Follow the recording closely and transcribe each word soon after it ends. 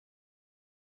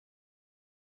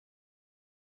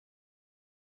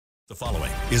The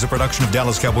following is a production of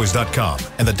DallasCowboys.com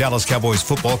and the Dallas Cowboys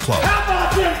Football Club. How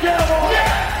about them Cowboys?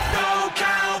 Go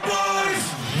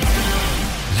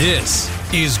Cowboys!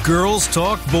 This is Girls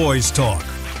Talk, Boys Talk,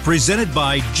 presented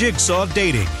by Jigsaw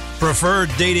Dating, preferred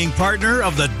dating partner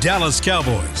of the Dallas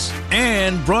Cowboys,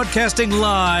 and broadcasting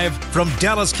live from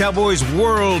Dallas Cowboys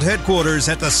World Headquarters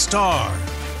at the Star.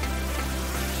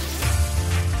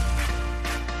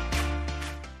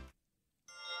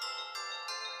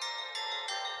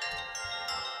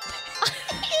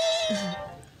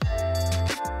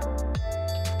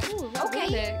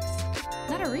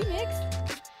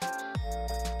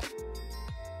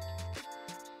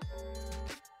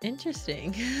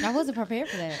 Interesting. I wasn't prepared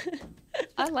for that.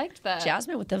 I liked that.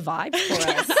 Jasmine with the vibe for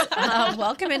us.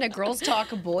 Welcome into Girls Talk,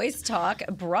 Boys Talk,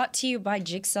 brought to you by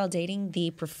Jigsaw Dating,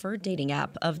 the preferred dating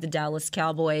app of the Dallas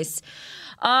Cowboys.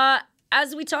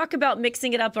 As we talk about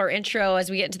mixing it up, our intro, as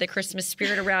we get into the Christmas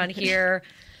spirit around here,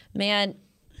 man,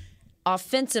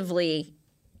 offensively,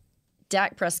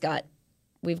 Dak Prescott,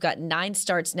 we've got 9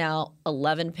 starts now,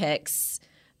 11 picks.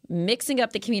 Mixing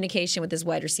up the communication with his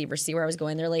wide receiver. See where I was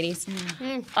going there, ladies?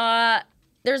 Mm-hmm.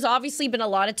 There's obviously been a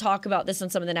lot of talk about this on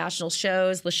some of the national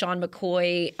shows. LeSean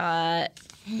McCoy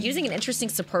using an interesting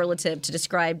superlative to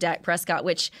describe Dak Prescott,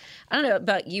 which I don't know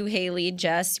about you, Haley,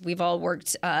 Jess. We've all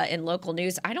worked in local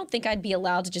news. I don't think I'd be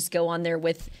allowed to just go on there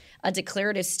with a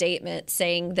declarative statement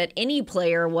saying that any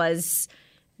player was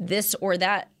this or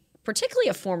that, particularly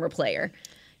a former player.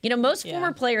 You know, most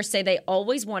former players say they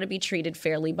always want to be treated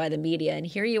fairly by the media. And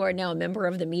here you are now, a member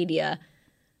of the media,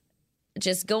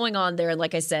 just going on there. And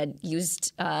like I said,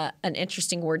 used an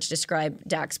interesting word to describe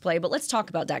Dak's play. But let's talk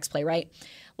about Dak's play, right?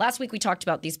 Last week we talked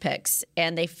about these picks,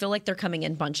 and they feel like they're coming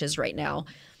in bunches right now.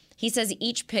 He says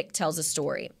each pick tells a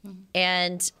story. Mm-hmm.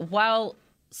 And while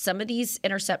some of these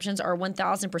interceptions are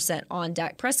 1,000% on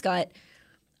Dak Prescott,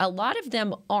 a lot of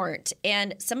them aren't.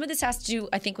 And some of this has to do,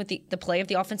 I think, with the play of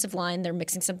the offensive line. They're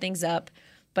mixing some things up.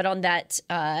 But on that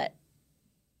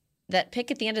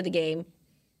pick at the end of the game,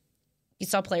 you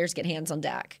saw players get hands on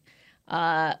Dak.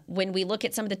 When we look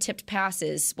at some of the tipped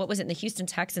passes, what was it in the Houston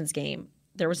Texans game?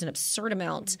 There was an absurd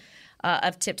amount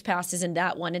of tipped passes in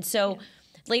that one. And so,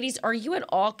 ladies, are you at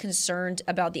all concerned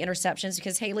about the interceptions?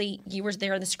 Because, Haley, you were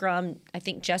there in the scrum. I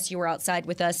think, Jess, you were outside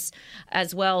with us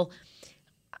as well.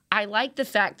 I like the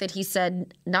fact that he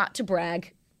said not to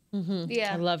brag. Mm-hmm.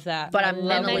 Yeah. I love that. But I'm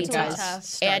mentally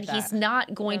tough. And he's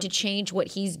not going to change what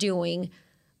he's doing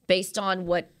based on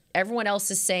what everyone else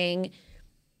is saying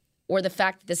or the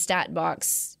fact that the stat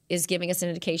box is giving us an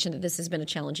indication that this has been a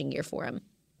challenging year for him.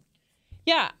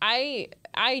 Yeah, I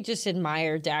just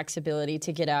admire Dak's ability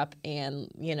to get up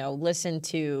and, you know, listen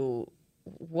to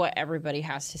what everybody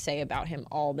has to say about him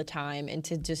all the time and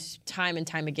to just time and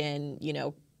time again, you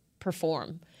know,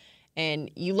 perform.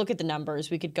 And you look at the numbers,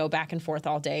 we could go back and forth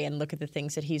all day and look at the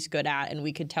things that he's good at, and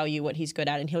we could tell you what he's good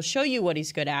at, and he'll show you what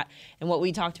he's good at. And what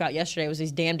we talked about yesterday was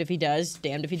he's damned if he does,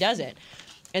 damned if he doesn't.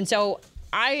 And so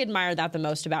I admire that the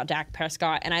most about Dak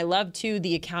Prescott, and I love, too,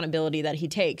 the accountability that he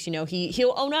takes. You know,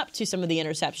 he'll own up to some of the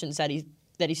interceptions that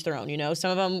he's thrown. You know,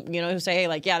 some of them, you know, he'll say, hey,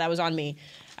 like, yeah, that was on me.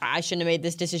 I shouldn't have made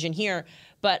this decision here.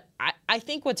 But I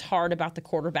think what's hard about the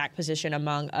quarterback position,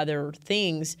 among other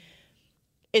things,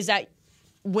 is that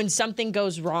when something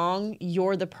goes wrong,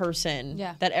 you're the person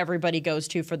that everybody goes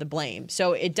to for the blame.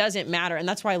 So it doesn't matter. And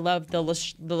that's why I love the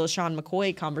LeSean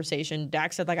McCoy conversation.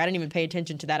 Dak said, like, I didn't even pay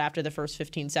attention to that after the first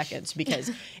 15 seconds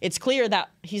because it's clear that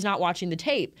he's not watching the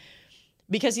tape.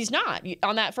 Because he's not.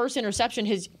 On that first interception,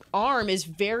 his arm is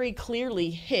very clearly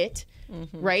hit,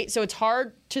 right? So it's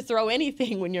hard to throw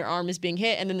anything when your arm is being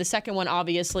hit. And then the second one,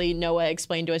 obviously, Noah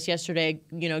explained to us yesterday,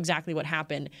 you know, exactly what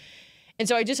happened. And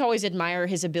so I just always admire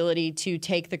his ability to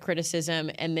take the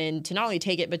criticism and then to not only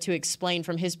take it, but to explain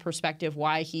from his perspective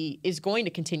why he is going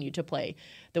to continue to play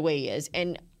the way he is.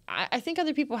 And I think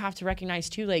other people have to recognize,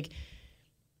 too, like,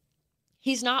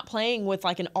 he's not playing with,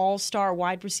 like, an all-star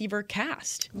wide receiver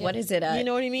cast. What is it? You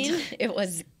know what I mean? It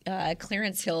was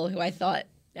Clarence Hill, who I thought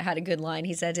had a good line.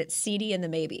 He said it's CD and the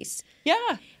maybes.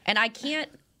 Yeah. And I can't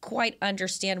quite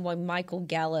understand why Michael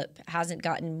Gallup hasn't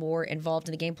gotten more involved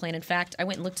in the game plan. In fact, I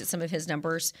went and looked at some of his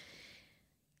numbers.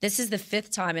 This is the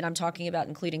 5th time, and I'm talking about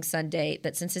including Sunday,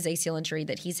 that since his ACL injury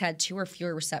that he's had 2 or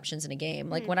fewer receptions in a game.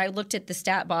 Like when I looked at the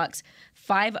stat box,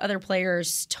 5 other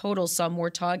players total saw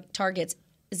more targets.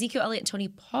 Ezekiel Elliott and Tony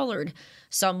Pollard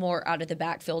saw more out of the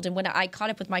backfield. And when I caught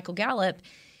up with Michael Gallup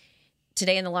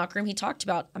today in the locker room, he talked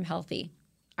about, I'm healthy.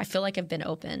 I feel like I've been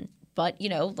open. But, you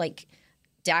know, like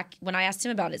Dak, when I asked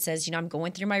him about it, says, you know, I'm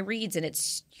going through my reads and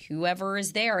it's whoever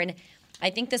is there. And I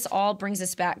think this all brings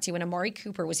us back to when Amari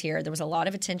Cooper was here, there was a lot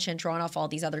of attention drawn off all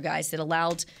these other guys that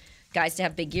allowed guys to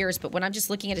have big years. But when I'm just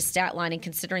looking at his stat line and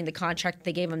considering the contract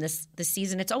they gave him this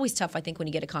season, it's always tough, I think, when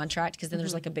you get a contract because then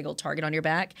there's like a big old target on your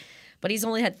back. But he's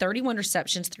only had 31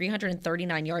 receptions,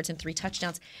 339 yards, and 3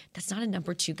 touchdowns. That's not a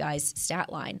number 2 guy's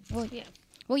stat line.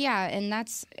 Well, yeah,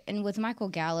 and with Michael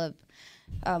Gallup,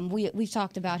 we've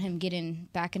talked about him getting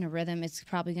back in a rhythm. It's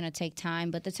probably going to take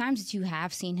time, but the times that you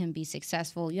have seen him be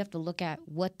successful, you have to look at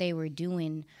what they were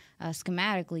doing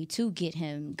schematically to get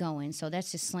him going. So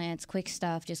that's just slants, quick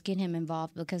stuff, just get him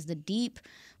involved because the deep,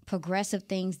 progressive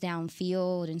things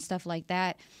downfield and stuff like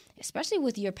that, especially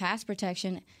with your pass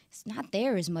protection, it's not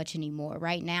there as much anymore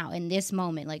right now in this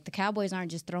moment. Like the Cowboys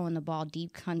aren't just throwing the ball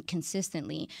deep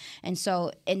consistently. And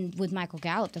so, and with Michael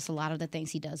Gallup, that's a lot of the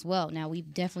things he does well. Now,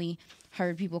 we've definitely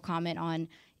heard people comment on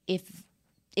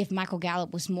if Michael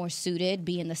Gallup was more suited,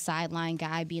 being the sideline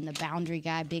guy, being the boundary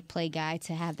guy, big play guy,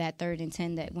 to have that 3rd and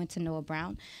 10 that went to Noah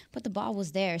Brown. But the ball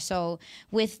was there. So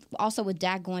with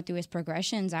Dak going through his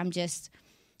progressions,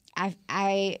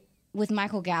 with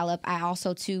Michael Gallup, I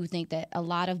also, too, think that a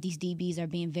lot of these DBs are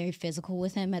being very physical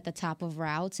with him at the top of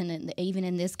routes. And even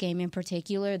in this game in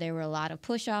particular, there were a lot of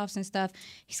push-offs and stuff.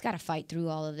 He's got to fight through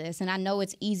all of this. And I know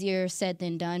it's easier said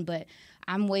than done, but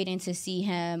I'm waiting to see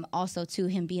him also, too,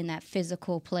 him being that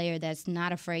physical player that's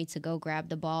not afraid to go grab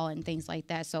the ball and things like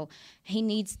that. So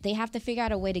they have to figure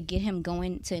out a way to get him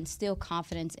going to instill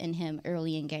confidence in him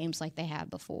early in games like they have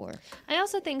before. I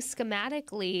also think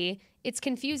schematically, it's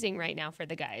confusing right now for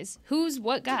the guys. Who's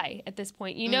what guy at this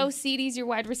point? You know CeeDee's your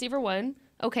wide receiver 1.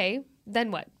 Okay,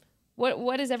 then what?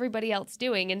 What is everybody else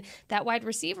doing? And that wide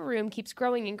receiver room keeps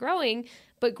growing and growing,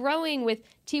 but growing with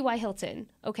T.Y.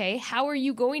 Hilton. Okay, how are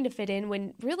you going to fit in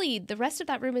when really the rest of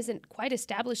that room isn't quite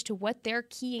established to what they're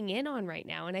keying in on right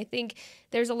now? And I think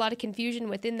there's a lot of confusion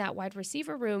within that wide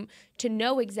receiver room to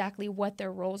know exactly what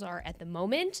their roles are at the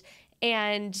moment.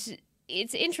 And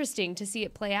it's interesting to see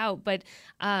it play out. But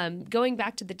going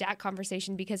back to the Dak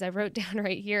conversation, because I wrote down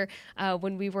right here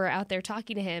when we were out there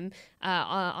talking to him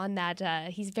on that,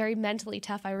 he's very mentally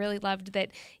tough. I really loved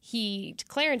that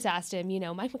Clarence asked him,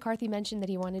 Mike McCarthy mentioned that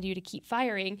he wanted you to keep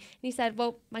firing. And he said,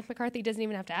 well, Mike McCarthy doesn't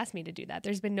even have to ask me to do that.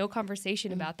 There's been no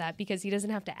conversation about that because he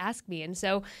doesn't have to ask me. And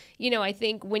so, I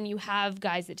think when you have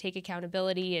guys that take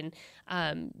accountability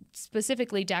and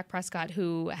specifically Dak Prescott,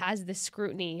 who has this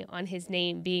scrutiny on his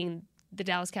name being the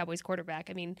Dallas Cowboys quarterback.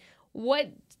 I mean, what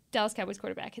Dallas Cowboys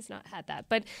quarterback has not had that?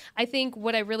 But I think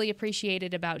what I really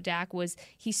appreciated about Dak was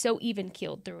he's so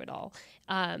even-keeled through it all.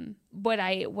 What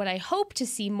I hope to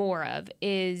see more of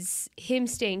is him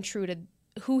staying true to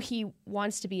who he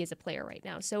wants to be as a player right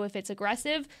now. So if it's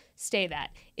aggressive, stay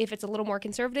that. If it's a little more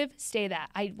conservative, stay that.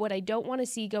 What I don't want to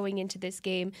see going into this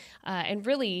game and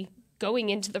really going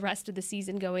into the rest of the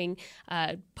season, going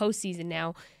postseason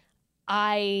now,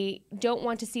 I don't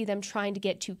want to see them trying to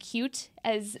get too cute,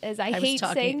 as I hate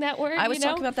saying that word. I was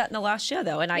talking about that in the last show,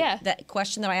 though, and that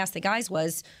question that I asked the guys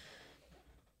was,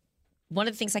 one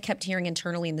of the things I kept hearing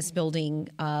internally in this building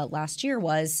last year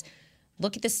was,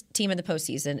 look at this team in the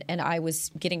postseason, and I was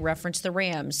getting referenced the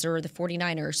Rams or the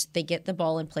 49ers. They get the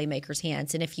ball in playmakers'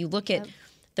 hands. And if you look at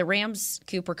the Rams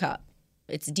Cooper Kupp,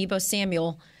 it's Deebo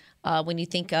Samuel. When you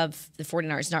think of the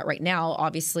 49ers, not right now,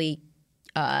 obviously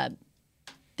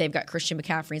they've got Christian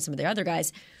McCaffrey and some of their other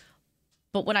guys.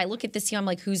 But when I look at this team, I'm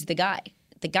like, who's the guy?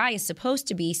 The guy is supposed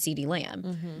to be CeeDee Lamb.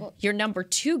 Mm-hmm. Your number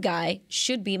 2 guy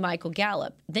should be Michael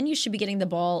Gallup. Then you should be getting the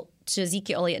ball to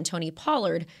Ezekiel Elliott and Tony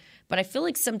Pollard. But I feel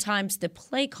like sometimes the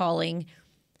play calling,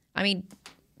 I mean,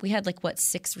 we had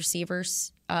 6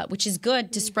 receivers, which is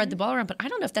good to spread the ball around, but I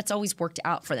don't know if that's always worked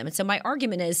out for them. And so my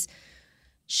argument is,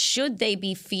 should they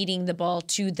be feeding the ball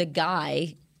to the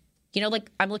guy?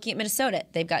 I'm looking at Minnesota.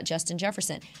 They've got Justin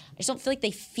Jefferson. I just don't feel like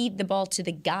they feed the ball to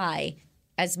the guy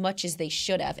as much as they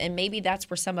should have. And maybe that's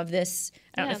where some of this,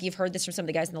 I don't know if you've heard this from some of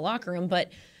the guys in the locker room,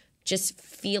 but just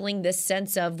feeling this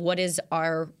sense of what is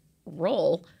our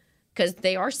role, because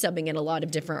they are subbing in a lot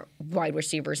of different wide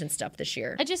receivers and stuff this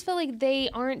year. I just feel like they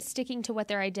aren't sticking to what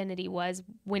their identity was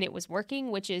when it was working,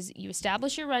 which is you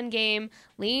establish your run game,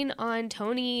 lean on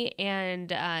Tony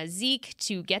and Zeke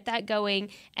to get that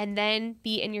going, and then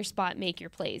be in your spot, make your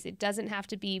plays. It doesn't have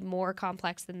to be more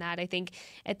complex than that. I think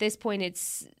at this point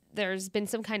there's been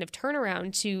some kind of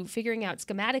turnaround to figuring out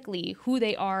schematically who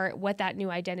they are, what that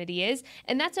new identity is,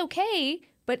 and that's okay.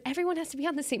 but everyone has to be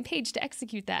on the same page to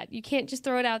execute that. You can't just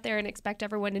throw it out there and expect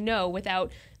everyone to know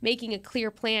without making a clear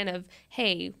plan of,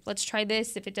 hey, let's try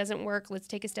this. If it doesn't work, let's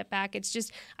take a step back. It's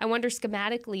just, I wonder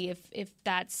schematically if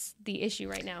that's the issue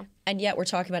right now. And yet we're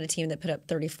talking about a team that put up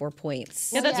 34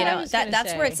 points. Yeah, that's what I was gonna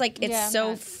that's say. where it's like, it's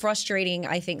so frustrating,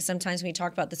 I think, sometimes when you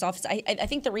talk about this offense. I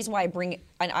think the reason why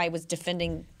I was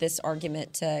defending this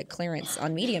argument to Clarence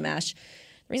on Media Mash, the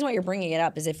reason why you're bringing it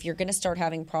up is if you're going to start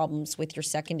having problems with your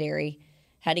secondary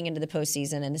heading into the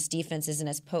postseason and this defense isn't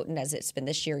as potent as it's been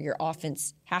this year, your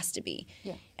offense has to be.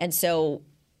 Yeah. And so,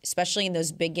 especially in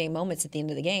those big game moments at the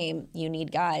end of the game, you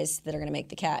need guys that are going to make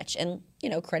the catch. And,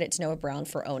 credit to Noah Brown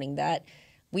for owning that.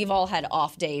 We've all had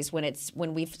off days when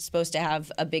we're supposed to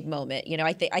have a big moment.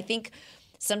 I think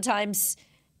sometimes,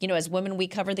 as women, we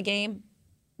cover the game.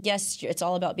 Yes, it's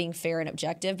all about being fair and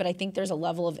objective, but I think there's a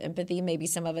level of empathy maybe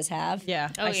some of us have.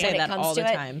 Yeah, I say that all the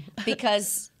time.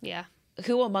 Because yeah,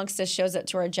 who amongst us shows up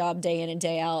to our job day in and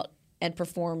day out and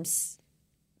performs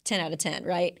 10 out of 10,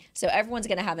 right? So everyone's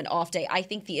going to have an off day. I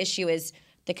think the issue is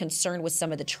the concern with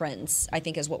some of the trends, I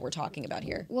think, is what we're talking about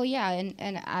here. Well, yeah,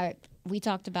 and we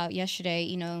talked about yesterday,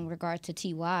 in regard to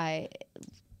T.Y.,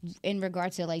 in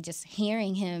regard to just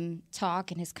hearing him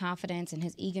talk and his confidence and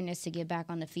his eagerness to get back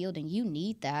on the field, and you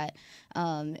need that.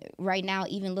 Right now,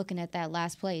 even looking at that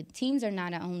last play, teams are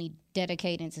not only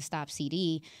dedicating to stop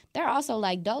CD, they're also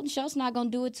like, Dalton Schultz not going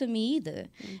to do it to me either.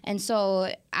 Mm-hmm. And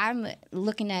so I'm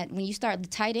looking at, when you start, the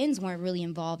tight ends weren't really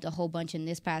involved a whole bunch in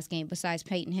this past game besides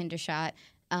Peyton Hendershot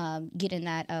getting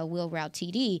that wheel route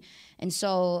TD. And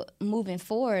so moving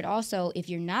forward, also, if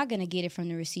you're not going to get it from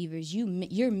the receivers,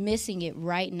 you're missing it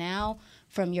right now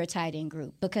from your tight end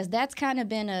group, because that's kind of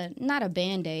been not a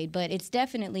Band-Aid, but it's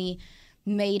definitely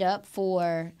made up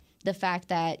for the fact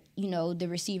that, the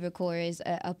receiver core is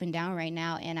up and down right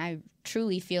now. And I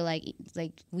truly feel like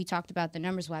we talked about the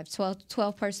numbers,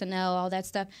 12 personnel, all that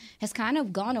stuff has kind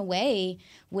of gone away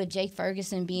with Jake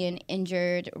Ferguson being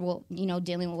injured,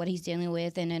 dealing with what he's dealing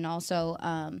with. And then also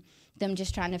them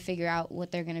just trying to figure out what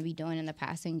they're going to be doing in the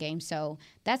passing game. So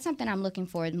that's something I'm looking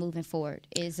for moving forward,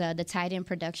 is the tight end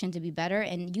production to be better.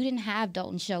 And you didn't have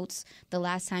Dalton Schultz the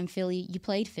last time you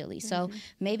played Philly. So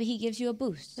maybe he gives you a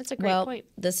boost. That's a great point.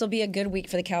 This will be a good week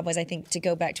for the Cowboys, I think, to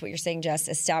go back to what you're saying, Jess,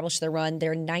 establish the run.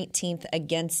 They're 19th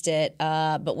against it.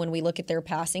 But when we look at their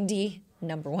passing D,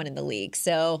 number 1 in the league.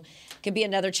 So it could be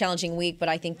another challenging week, but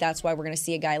I think that's why we're going to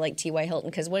see a guy like T.Y.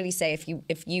 Hilton. Because what did he say?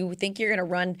 If you think you're going to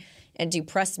run and do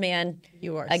press man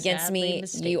against me,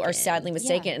 you are sadly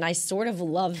mistaken. Yeah. And I sort of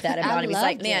love that about him. He's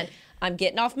like, man, I'm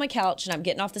getting off my couch and I'm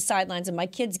getting off the sidelines of my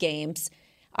kids' games.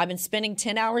 I've been spending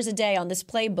 10 hours a day on this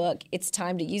playbook. It's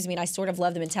time to use me. And I sort of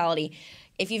love the mentality.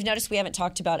 If you've noticed, we haven't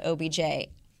talked about OBJ.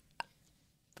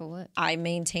 For what? I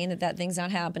maintain that thing's not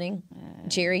happening.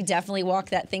 Jerry definitely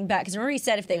walked that thing back. Because remember, he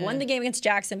said if they won the game against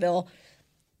Jacksonville,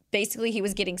 basically he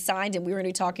was getting signed, and we were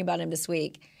going to be talking about him this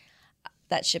week.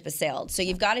 That ship has sailed. So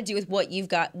you've got to do with what you've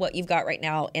got right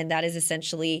now, and that is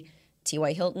essentially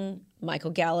T.Y. Hilton,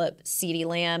 Michael Gallup, CeeDee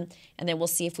Lamb, and then we'll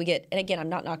see if we get. And again, I'm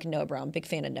not knocking Noah Brown. Big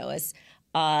fan of Noah's.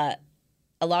 A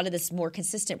lot of this more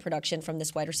consistent production from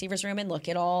this wide receivers room, and look,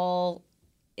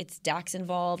 it's Dak's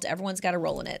involved. Everyone's got a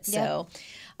role in it. So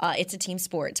it's a team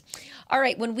sport. All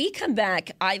right, when we come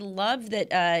back, I love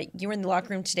that you were in the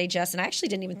locker room today, Jess, and I actually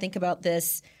didn't even think about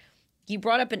this. You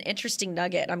brought up an interesting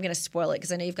nugget. I'm going to spoil it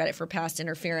because I know you've got it for past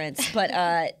interference. But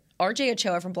RJ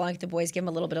Ochoa from Blowing Up the Boys, give him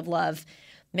a little bit of love,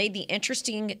 made the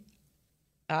interesting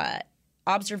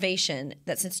observation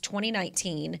that since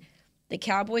 2019, the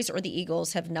Cowboys or the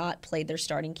Eagles have not played their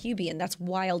starting QB, and that's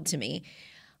wild to me.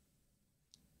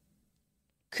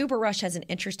 Cooper Rush has an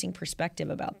interesting perspective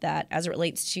about that as it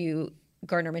relates to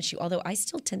Gardner Minshew, although I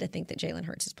still tend to think that Jalen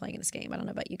Hurts is playing in this game. I don't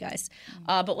know about you guys.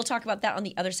 But we'll talk about that on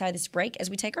the other side of this break as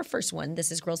we take our first one.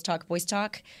 This is Girls Talk, Boys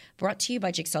Talk, brought to you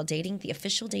by Jigsaw Dating, the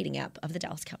official dating app of the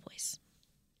Dallas Cowboys.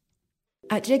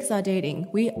 At Jigsaw Dating,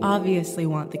 we obviously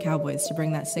want the Cowboys to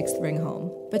bring that 6th ring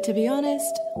home. But to be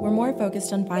honest, we're more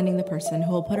focused on finding the person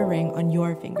who will put a ring on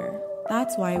your finger.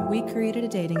 That's why we created a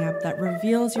dating app that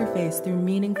reveals your face through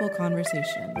meaningful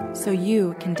conversation, so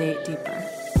you can date deeper.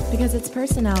 Because it's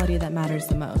personality that matters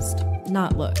the most,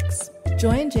 not looks.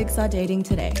 Join Jigsaw Dating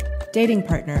today, dating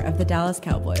partner of the Dallas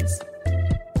Cowboys.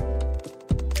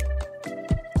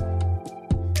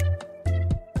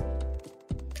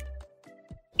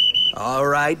 All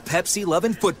right,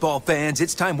 Pepsi-loving football fans,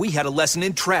 it's time we had a lesson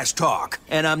in trash talk.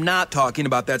 And I'm not talking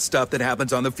about that stuff that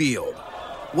happens on the field.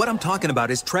 What I'm talking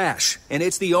about is trash, and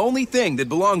it's the only thing that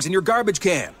belongs in your garbage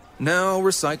can. No,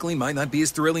 recycling might not be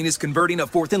as thrilling as converting a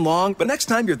 4th and long, but next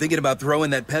time you're thinking about throwing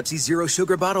that Pepsi Zero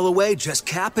Sugar bottle away, just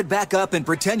cap it back up and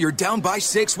pretend you're down by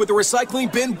 6 with the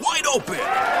recycling bin wide open.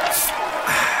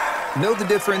 Know the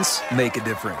difference? Make a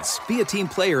difference. Be a team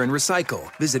player and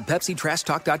recycle. Visit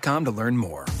PepsiTrashTalk.com to learn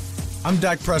more. I'm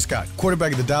Dak Prescott,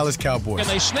 quarterback of the Dallas Cowboys. And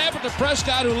they snap it to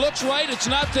Prescott, who looks right. It's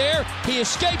not there. He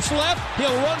escapes left.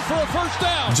 He'll run for a first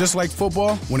down. Just like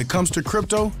football, when it comes to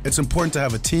crypto, it's important to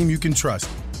have a team you can trust.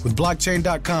 With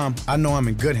Blockchain.com, I know I'm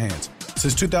in good hands.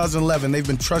 Since 2011, they've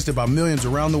been trusted by millions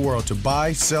around the world to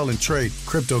buy, sell, and trade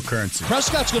cryptocurrency.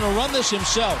 Prescott's going to run this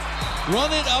himself.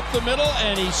 Run it up the middle,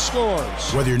 and he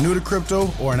scores. Whether you're new to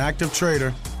crypto or an active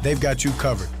trader, they've got you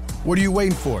covered. What are you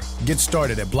waiting for? Get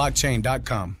started at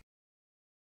Blockchain.com.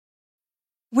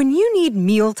 When you need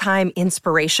mealtime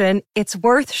inspiration, it's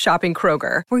worth shopping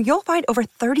Kroger, where you'll find over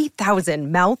 30,000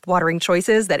 mouth-watering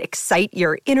choices that excite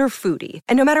your inner foodie.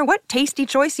 And no matter what tasty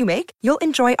choice you make, you'll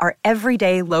enjoy our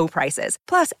everyday low prices,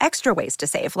 plus extra ways to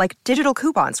save, like digital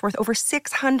coupons worth over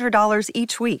 $600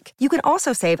 each week. You can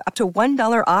also save up to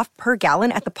 $1 off per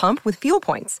gallon at the pump with fuel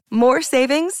points. More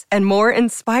savings and more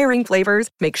inspiring flavors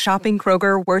make shopping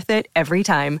Kroger worth it every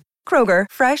time. Kroger,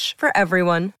 fresh for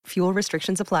everyone. Fuel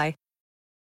restrictions apply.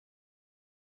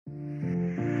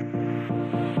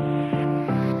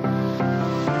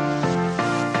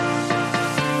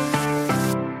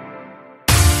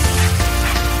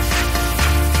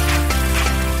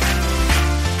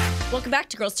 Welcome back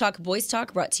to Girls Talk, Boys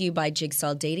Talk, brought to you by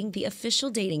Jigsaw Dating, the official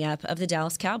dating app of the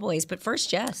Dallas Cowboys. But first,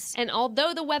 Jess. And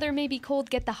although the weather may be cold,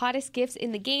 get the hottest gifts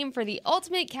in the game for the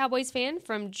ultimate Cowboys fan.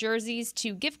 From jerseys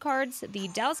to gift cards, the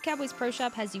Dallas Cowboys Pro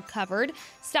Shop has you covered.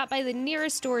 Stop by the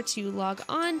nearest store to log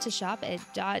on to shop at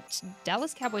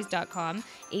DallasCowboys.com.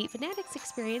 A Fanatics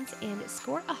experience and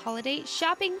score a holiday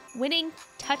shopping winning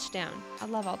touchdown. I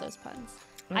love all those puns.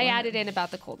 I added in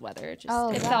about the cold weather. It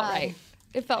felt right.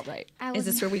 It felt right. Is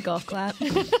this where we golf clap?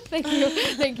 Thank you.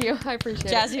 Thank you. I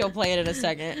appreciate it. Jazzy will play it in a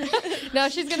second. No,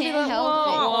 she's going to be like,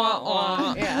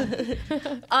 wah.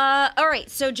 Yeah. All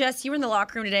right. So, Jess, you were in the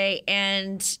locker room today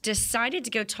and decided to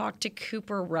go talk to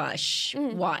Cooper Rush.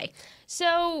 Why?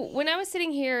 So when I was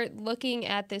sitting here looking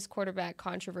at this quarterback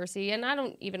controversy, and I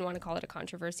don't even want to call it a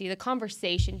controversy, the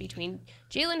conversation between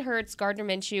Jalen Hurts, Gardner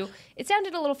Minshew, it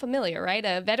sounded a little familiar, right?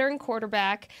 A veteran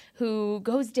quarterback who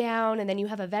goes down, and then you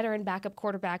have a veteran backup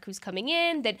quarterback who's coming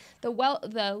in that the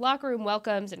locker room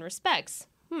welcomes and respects.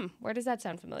 Where does that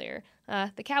sound familiar?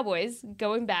 The Cowboys,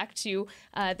 going back to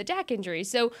the Dak injury.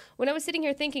 So when I was sitting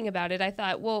here thinking about it, I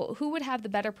thought, well, who would have the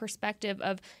better perspective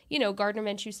of, Gardner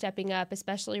Minshew stepping up,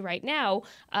 especially right now,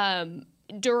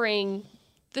 during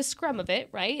the scrum of it,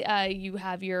 right? You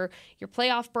have your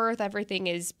playoff berth. Everything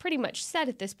is pretty much set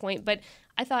at this point. But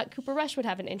I thought Cooper Rush would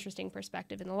have an interesting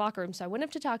perspective in the locker room. So I went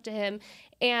up to talk to him.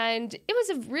 And it was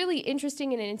a really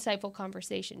interesting and insightful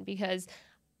conversation because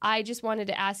I just wanted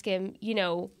to ask him,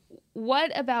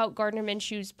 what about Gardner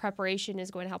Minshew's preparation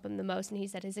is going to help him the most? And he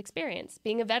said his experience.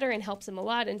 Being a veteran helps him a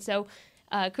lot. And so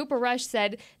Cooper Rush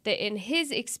said that in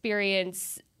his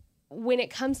experience, when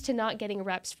it comes to not getting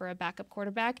reps for a backup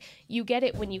quarterback, you get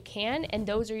it when you can, and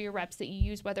those are your reps that you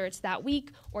use, whether it's that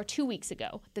week or 2 weeks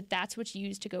ago, that's what you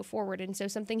use to go forward. And so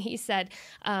something he said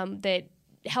that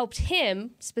helped him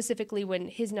specifically when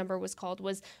his number was called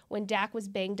was when Dak was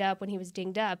banged up, when he was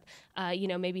dinged up,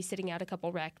 maybe sitting out a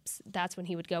couple reps, that's when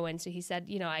he would go in. So he said,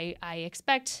 I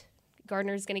expect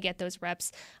Gardner's going to get those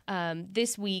reps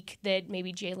this week that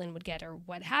maybe Jalen would get or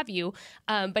what have you.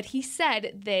 But he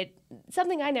said that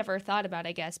something I never thought about,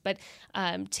 I guess, but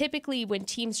typically when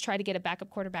teams try to get a backup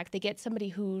quarterback, they get somebody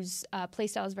whose play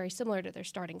style is very similar to their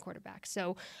starting quarterback.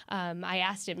 So I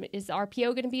asked him, is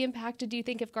RPO going to be impacted, do you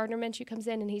think, if Gardner Minshew comes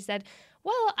in? And he said,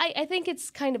 well, I think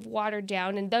it's kind of watered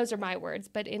down, and those are my words,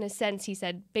 but in a sense, he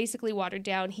said, basically watered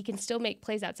down. He can still make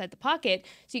plays outside the pocket,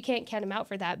 so you can't count him out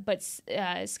for that, but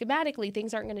schematically,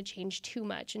 things aren't going to change too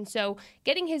much. And so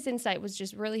getting his insight was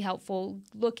just really helpful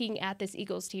looking at this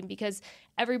Eagles team because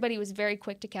everybody was very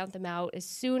quick to count them out. As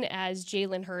soon as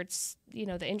Jalen Hurts,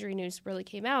 the injury news really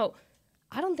came out,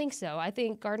 I don't think so. I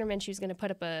think Gardner Minshew is going to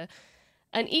put up an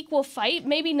equal fight,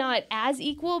 maybe not as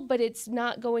equal, but it's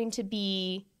not going to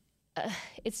be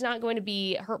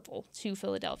hurtful to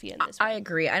Philadelphia in this way. I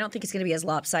agree. I don't think it's going to be as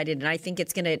lopsided, and I think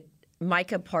it's going to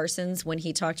Micah Parsons, when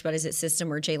he talked about is it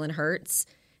system or Jalen Hurts,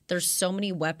 there's so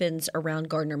many weapons around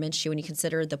Gardner Minshew when you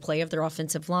consider the play of their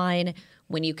offensive line,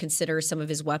 when you consider some of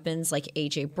his weapons like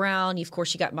A.J. Brown. Of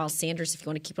course, you got Miles Sanders if you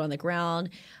want to keep it on the ground.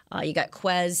 You got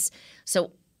Quez.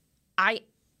 So I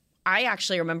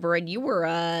actually remember, and you were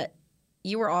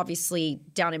obviously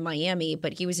down in Miami,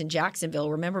 but he was in Jacksonville.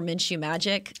 Remember Minshew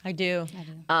Magic? I do.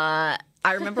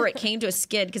 I remember it came to a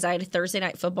skid because I had a Thursday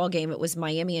night football game. It was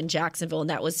Miami and Jacksonville, and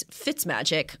that was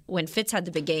Fitzmagic when Fitz had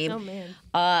the big game. Oh,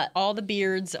 man. All the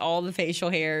beards, all the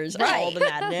facial hairs, Right. all the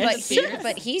madness.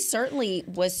 But he certainly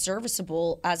was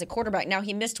serviceable as a quarterback. Now,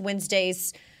 he missed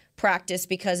Wednesday's practice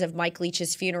because of Mike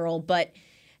Leach's funeral. But,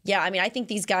 yeah, I mean, I think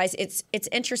these guys, it's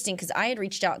interesting because I had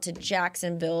reached out to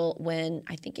Jacksonville when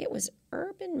I think it was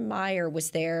Urban Meyer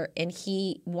was there, and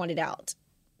he wanted out.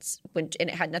 And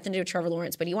it had nothing to do with Trevor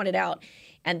Lawrence, but he wanted out.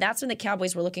 And that's when the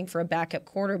Cowboys were looking for a backup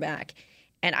quarterback.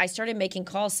 And I started making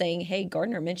calls saying, hey,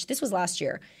 Gardner Minshew, this was last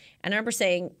year. And I remember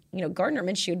saying, Gardner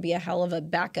Minshew would be a hell of a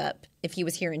backup if he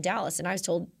was here in Dallas. And I was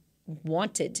told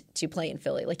wanted to play in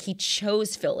Philly. Like, he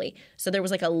chose Philly. So there was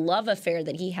like a love affair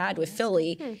that he had with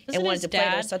Philly and wanted to play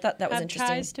there. So I thought that was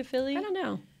interesting. Ties to Philly? I don't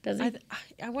know. Does he?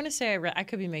 I want to say I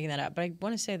could be making that up, but I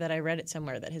want to say that I read it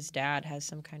somewhere that his dad has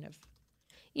some kind of.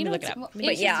 Look it up.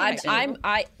 But yeah,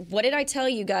 what did I tell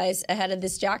you guys ahead of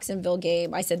this Jacksonville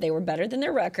game? I said they were better than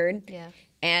their record. Yeah.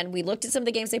 And we looked at some of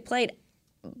the games they played.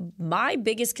 My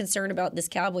biggest concern about this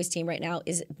Cowboys team right now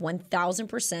is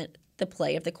 1,000% the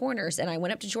play of the corners. And I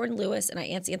went up to Jordan Lewis and I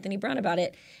asked Anthony Brown about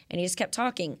it, and he just kept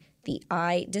talking. The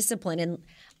eye discipline. And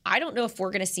I don't know if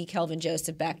we're going to see Kelvin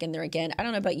Joseph back in there again. I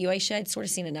don't know about you, Aisha. I'd sort of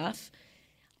seen enough.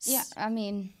 Yeah, I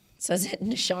mean. So is it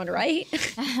Nashawn Wright?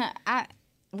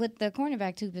 With the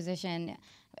cornerback 2 position,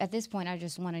 at this point, I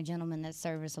just want a gentleman that's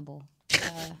serviceable.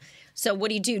 So what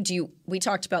do you do? We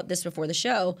talked about this before the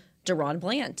show, DaRon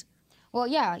Bland. Well,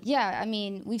 yeah. I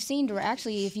mean, we've seen,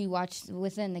 actually, if you watch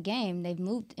within the game, they've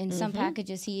moved. In some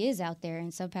packages, he is out there.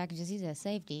 In some packages, he's at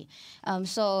safety.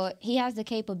 So he has the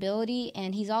capability,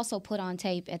 and he's also put on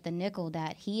tape at the nickel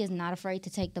that he is not afraid to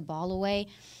take the ball away.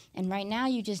 And right now,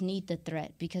 you just need the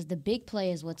threat because the big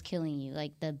play is what's killing you.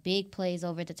 Like, the big plays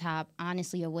over the top,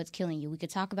 honestly, are what's killing you. We could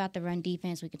talk about the run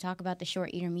defense. We could talk about the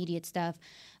short intermediate stuff.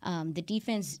 The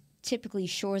defense typically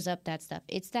shores up that stuff.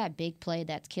 It's that big play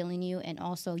that's killing you. And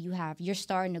also, you're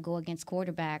starting to go against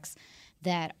quarterbacks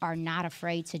that are not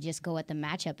afraid to just go at the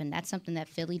matchup. And that's something that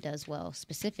Philly does well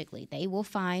specifically. They will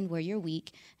find where you're weak,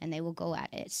 and they will go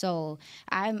at it. So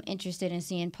I'm interested in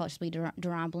seeing possibly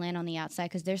DaRon Bland on the outside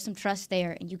because there's some trust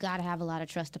there, and you got to have a lot of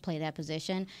trust to play that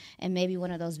position. And maybe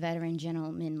one of those veteran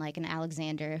gentlemen like an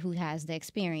Alexander who has the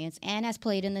experience and has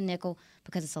played in the nickel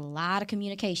because it's a lot of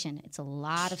communication. It's a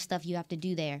lot of stuff you have to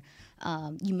do there.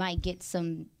 You might get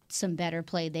some better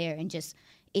play there and just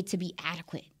it to be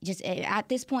adequate. Just at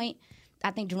this point, I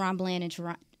think DaRon Bland and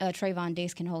Trayvon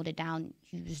Diggs can hold it down.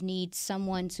 You just need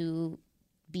someone to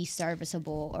be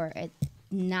serviceable or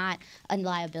not a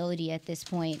liability at this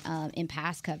point in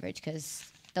pass coverage because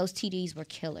those TDs were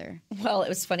killer. Well, it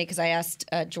was funny because I asked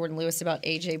Jordan Lewis about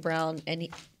A.J. Brown, and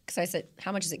because I said,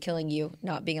 how much is it killing you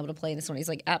not being able to play in this one? He's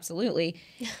like, absolutely.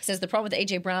 He says the problem with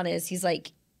A.J. Brown is he's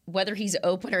like, whether he's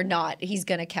open or not, he's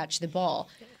going to catch the ball.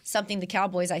 Something the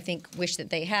Cowboys, I think, wish that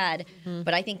they had.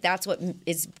 But I think that's what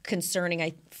is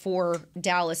concerning for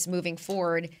Dallas moving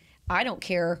forward. I don't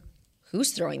care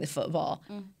who's throwing the football.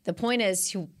 The point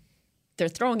is they're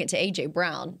throwing it to A.J.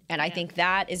 Brown, and I think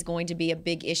that is going to be a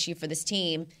big issue for this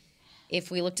team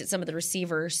if we looked at some of the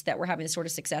receivers that were having the sort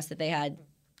of success that they had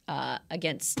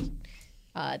against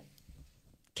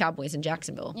Cowboys in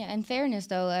Jacksonville. Yeah, in fairness,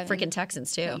 though. Freaking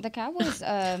Texans, too. The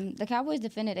Cowboys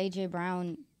defended A.J.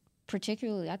 Brown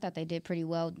particularly. I thought they did pretty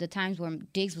well. The times where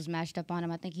Diggs was matched up on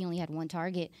him, I think he only had one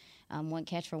target, one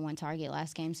catch for one target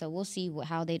last game. So we'll see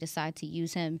how they decide to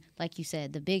use him. Like you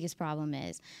said, the biggest problem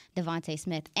is Devontae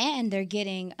Smith. And they're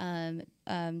getting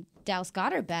Dallas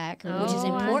Goedert back, which is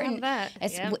important.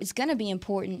 It's going to be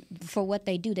important for what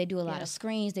they do. They do a lot of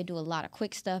screens. They do a lot of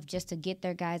quick stuff just to get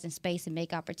their guys in space and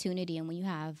make opportunity. And when you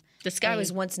have this guy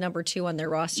was once number 2 on their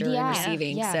roster in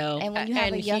receiving. Yeah. So and when you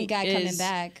have a young guy coming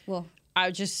back,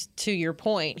 just to your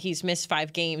point, he's missed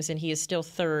 5 games and he is still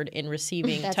 3rd in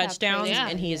receiving touchdowns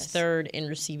and he is 3rd in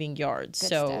receiving yards.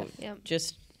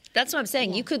 That's what I'm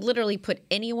saying. You could literally put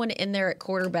anyone in there at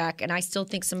quarterback, and I still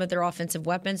think some of their offensive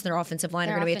weapons, their offensive line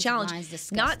are going to be a challenge.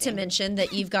 Not to mention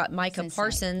that you've got Micah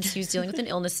Parsons, who's dealing with an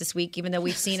illness this week, even though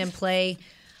we've seen him play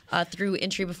through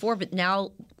injury before. But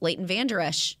now Leighton Vander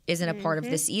Esch isn't a part of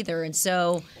this either. And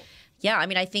so, yeah, I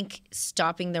mean, I think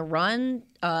stopping the run,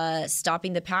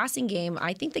 stopping the passing game,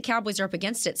 I think the Cowboys are up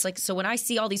against it. It's like, so when I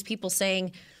see all these people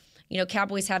saying,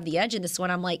 Cowboys have the edge in this one,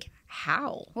 I'm like,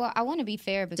 how? Well, I want to be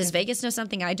fair because does Vegas know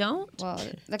something I don't? Well,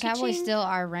 the Cowboys still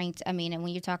are ranked. I mean, and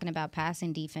when you're talking about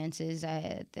passing defenses,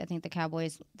 I think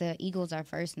the Eagles are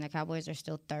first, and the Cowboys are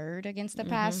still 3rd against the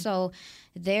pass. So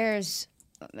there's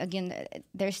again,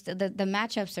 there's the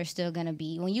matchups are still going to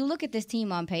be, when you look at these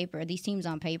teams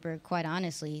on paper, quite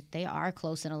honestly, they are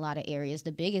close in a lot of areas.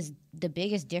 The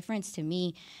biggest difference to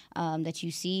me that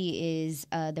you see is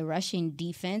the rushing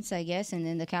defense, I guess, and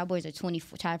then the Cowboys are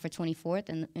tied for 24th,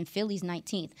 and Philly's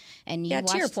 19th. And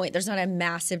to your point, there's not a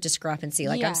massive discrepancy.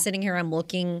 Like I'm sitting here, I'm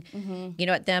looking,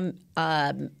 at them.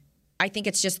 I think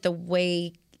it's just the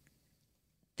way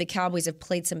the Cowboys have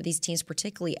played some of these teams,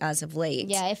 particularly as of late.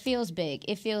 Yeah, it feels big.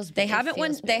 They haven't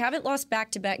won. They haven't lost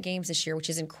back-to-back games this year, which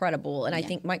is incredible. And I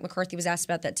think Mike McCarthy was asked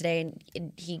about that today,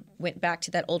 and he went back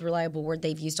to that old reliable word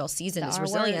they've used all season, is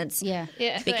resilience. Yeah,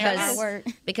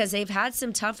 because they've had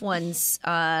some tough ones.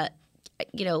 Close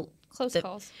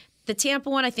calls. The Tampa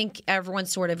one, I think everyone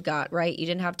sort of got right. You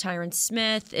didn't have Tyron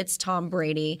Smith. It's Tom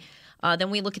Brady.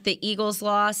 Then we look at the Eagles'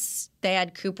 loss. They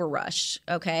had Cooper Rush.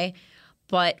 Okay.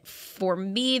 But for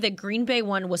me, the Green Bay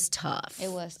one was tough. It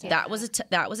was tough.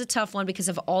 That was a tough one because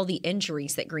of all the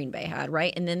injuries that Green Bay had,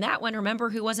 right? And then that one, remember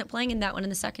who wasn't playing in that one in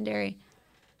the secondary?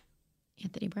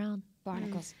 Anthony Brown.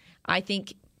 Barnacles. I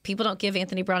think people don't give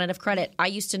Anthony Brown enough credit. I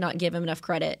used to not give him enough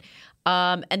credit.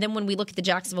 And then when we look at the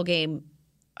Jacksonville game,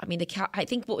 I mean, I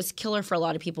think what was killer for a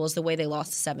lot of people is the way they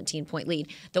lost a 17-point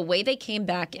lead. The way they came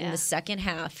back in the second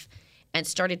half and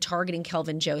started targeting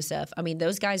Kelvin Joseph. I mean,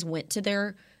 those guys went to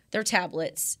their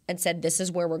tablets and said, this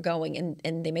is where we're going,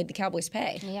 and they made the Cowboys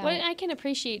pay. Yeah. What I can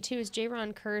appreciate, too, is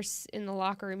Jaron Kearse in the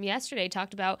locker room yesterday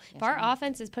talked about, if our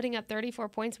offense is putting up 34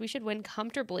 points, we should win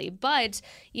comfortably. But,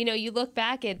 you look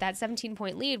back at that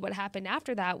 17-point lead, what happened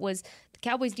after that was the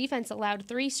Cowboys defense allowed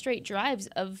 3 straight drives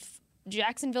of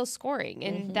Jacksonville scoring,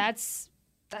 and that's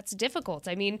difficult.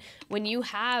 I mean, when you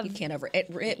have... You can't it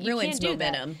ruins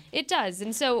momentum. It does.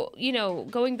 And so,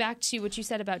 going back to what you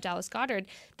said about Dallas Goedert,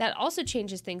 that also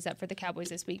changes things up for the Cowboys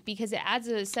this week because it adds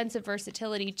a sense of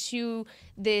versatility to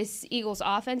this Eagles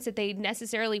offense that they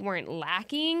necessarily weren't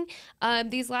lacking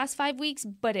these last 5 weeks,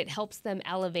 but it helps them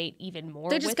elevate even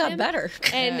more. They just got better.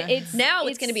 And it's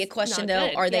going to be a question, though.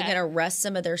 Are they going to rest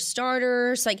some of their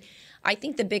starters? I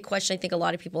think the big question I think a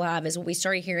lot of people have is when we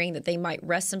started hearing that they might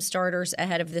rest some starters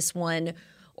ahead of this one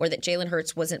or that Jalen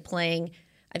Hurts wasn't playing.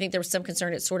 I think there was some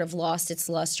concern it sort of lost its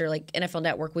luster. Like NFL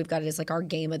Network, we've got it as like our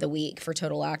game of the week for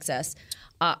Total Access.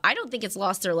 I don't think it's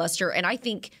lost their luster. And I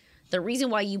think the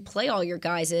reason why you play all your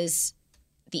guys is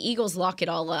the Eagles lock it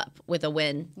all up with a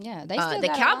win. Yeah, they still the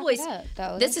Cowboys. Lock it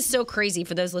up, this is so crazy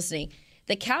for those listening.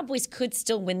 The Cowboys could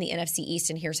still win the NFC East,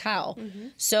 and here's how.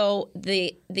 So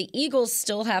the Eagles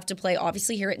still have to play,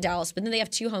 obviously, here at Dallas, but then they have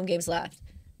 2 home games left,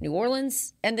 New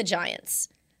Orleans and the Giants.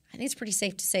 I think it's pretty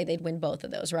safe to say they'd win both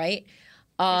of those, right?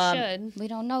 They should. We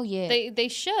don't know yet. They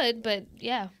should, but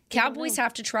yeah. Cowboys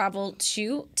have to travel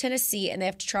to Tennessee, and they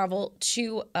have to travel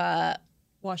to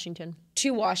Washington.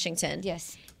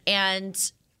 Yes.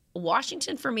 And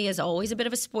Washington, for me, is always a bit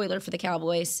of a spoiler for the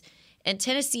Cowboys. And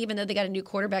Tennessee, even though they got a new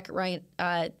quarterback,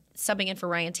 subbing in for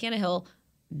Ryan Tannehill,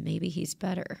 maybe he's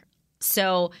better.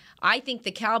 So I think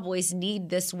the Cowboys need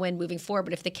this win moving forward.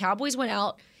 But if the Cowboys win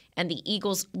out and the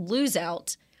Eagles lose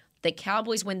out, the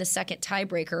Cowboys win the second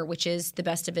tiebreaker, which is the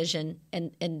best division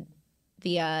in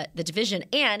the division.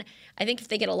 And I think if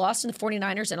they get a loss in the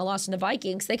 49ers and a loss in the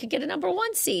Vikings, they could get a number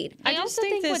 1 seed. I just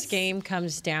think this game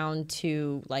comes down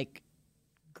to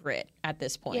grit at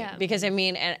this point. Yeah. Because I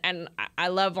mean, and I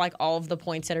love all of the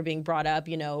points that are being brought up.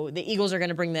 The Eagles are going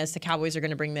to bring this, the Cowboys are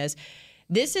going to bring this.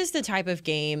 This is the type of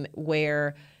game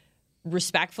where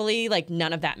respectfully,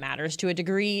 none of that matters to a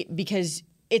degree because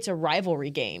it's a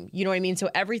rivalry game. You know what I mean? So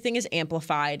everything is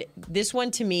amplified. This one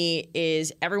to me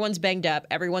is everyone's banged up,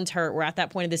 everyone's hurt. We're at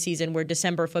that point of the season where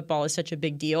December football is such a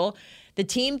big deal. The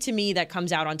team to me that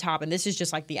comes out on top, and this is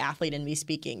just the athlete in me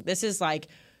speaking, this is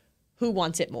who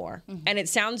wants it more? And it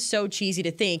sounds so cheesy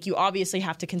to think. You obviously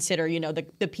have to consider,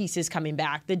 the pieces coming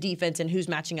back, the defense, and who's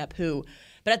matching up who.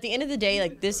 But at the end of the day,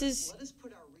 this is... Let us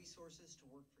put our resources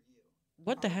to work for you.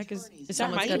 What the heck is that?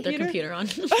 Someone's my got their computer on.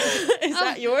 Is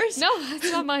that yours? No,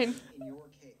 that's not mine. In your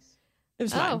case. It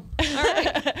was mine. All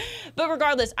right. But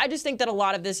regardless, I just think that a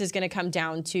lot of this is going to come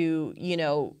down to,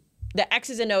 the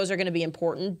X's and O's are going to be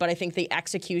important, but I think the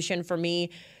execution for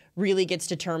me really gets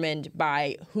determined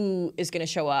by who is going to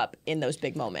show up in those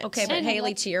big moments. Okay, but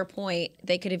Haley, to your point,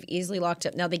 they could have easily locked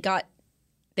up. Now they got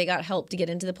help to get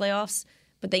into the playoffs,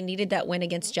 but they needed that win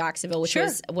against Jacksonville, which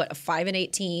was a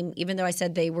 5-8 team. Even though I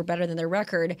said they were better than their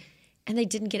record, and they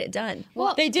didn't get it done.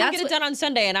 Well, they didn't get it done on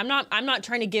Sunday, and I'm not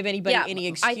trying to give anybody any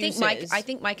excuses. I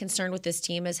think my concern with this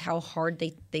team is how hard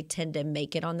they tend to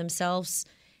make it on themselves.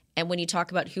 And when you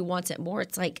talk about who wants it more,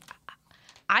 it's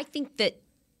I think that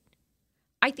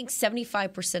I think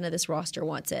 75% of this roster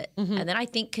wants it. And then I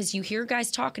think because you hear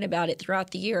guys talking about it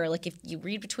throughout the year, like if you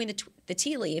read between the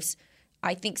tea leaves,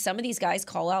 I think some of these guys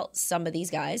call out some of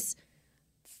these guys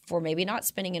for maybe not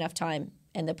spending enough time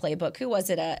in the playbook. Who was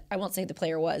it? I won't say who the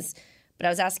player was, but I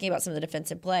was asking about some of the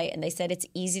defensive play, and they said it's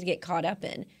easy to get caught up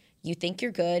in. You think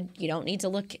you're good. You don't need to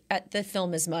look at the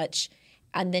film as much.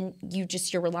 And then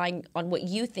you're relying on what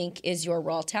you think is your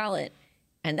raw talent.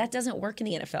 And that doesn't work in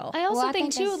the NFL. I also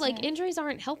think too, like injuries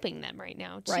aren't helping them right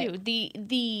now too. Right.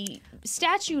 The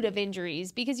statute of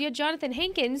injuries, because you had Jonathan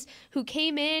Hankins who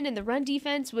came in and the run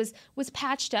defense was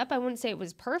patched up. I wouldn't say it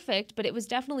was perfect, but it was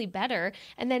definitely better.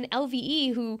 And then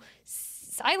LVE who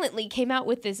silently came out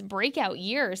with this breakout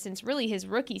year since really his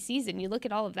rookie season. You look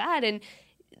at all of that and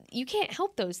you can't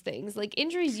help those things. Like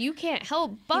injuries, you can't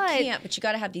help, but you can't. But you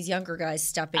got to have these younger guys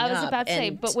stepping up. I was about to say,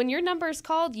 but when your number is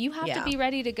called, you have to Yeah. be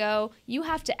ready to go. You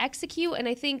have to execute. And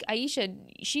I think Aisha,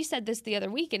 she said this the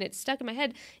other week, and it stuck in my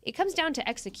head. It comes down to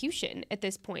execution at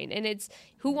this point, and it's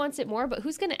who wants it more, but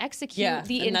who's going to execute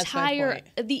the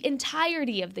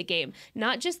entirety of the game,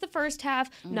 not just the first half,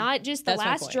 not just the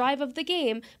last drive of the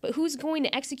game, but who's going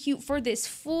to execute for this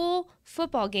full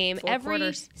football game, every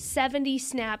quarters. 70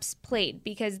 snaps played,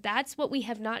 because that's what we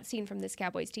have not seen from this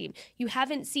Cowboys team. You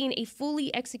haven't seen a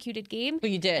fully executed game.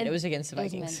 Well, you did. It was against the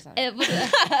Vikings. There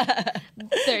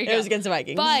you go. It was against the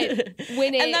Vikings. But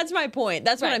when and that's my point.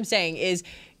 That's what I'm saying is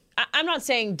I'm not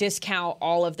saying discount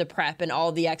all of the prep and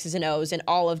all the X's and O's and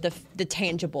all of the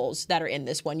tangibles that are in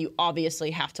this one. You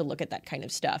obviously have to look at that kind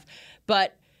of stuff.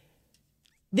 But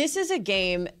this is a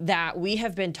game that we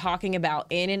have been talking about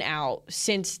in and out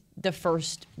since the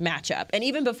first matchup. And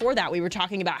even before that, we were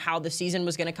talking about how the season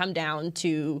was going to come down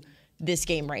to this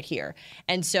game right here.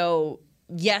 And so,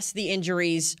 yes, the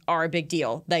injuries are a big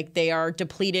deal. Like, they are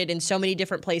depleted in so many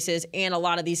different places, and a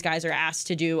lot of these guys are asked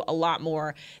to do a lot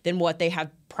more than what they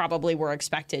have probably were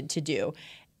expected to do.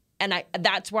 And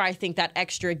that's where I think that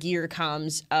extra gear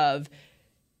comes of,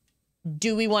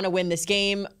 do we want to win this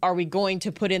game? Are we going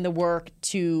to put in the work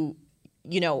to,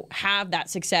 have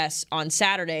that success on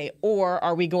Saturday? Or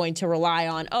are we going to rely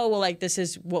on, this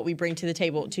is what we bring to the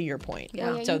table, to your point?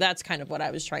 Yeah. So that's kind of what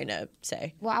I was trying to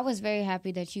say. Well, I was very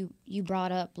happy that you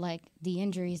brought up, the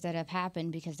injuries that have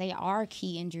happened, because they are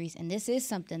key injuries, and this is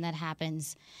something that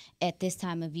happens at this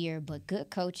time of year. But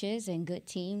good coaches and good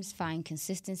teams find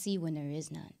consistency when there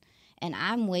is none. And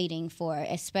I'm waiting for,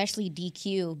 especially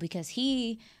DQ, because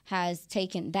he has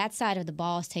taken, that side of the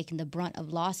ball has taken the brunt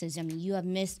of losses. I mean,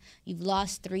 you've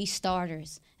lost 3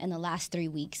 starters in the last 3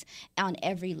 weeks on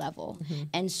every level. Mm-hmm.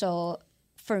 And so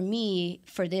for me,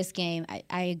 for this game,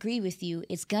 I agree with you.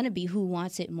 It's going to be who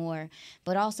wants it more,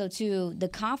 but also, too, the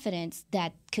confidence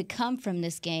that could come from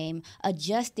this game,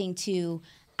 adjusting to,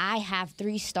 I have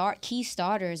 3 key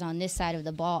starters on this side of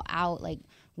the ball out,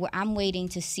 where I'm waiting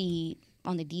to see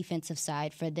on the defensive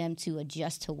side for them to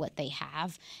adjust to what they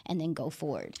have and then go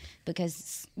forward,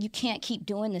 because you can't keep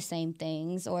doing the same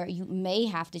things, or you may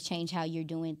have to change how you're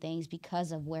doing things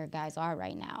because of where guys are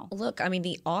right now. Look, I mean,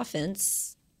 the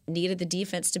offense needed the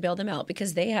defense to bail them out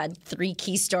because they had 3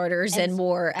 key starters and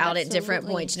more out at different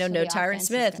points. No Tyron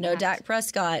Smith, no Dak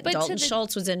Prescott, Dalton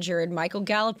Schultz was injured, Michael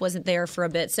Gallup wasn't there for a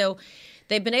bit. So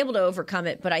they've been able to overcome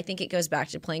it, but I think it goes back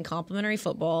to playing complementary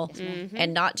football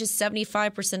and not just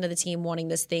 75% of the team wanting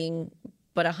this thing,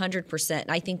 but 100%.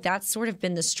 And I think that's sort of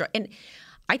been the and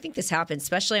I think this happens,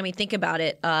 especially, think about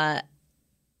it,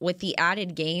 with the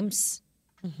added games.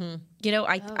 Mm-hmm.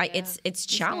 It's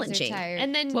challenging.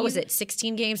 And then what was it,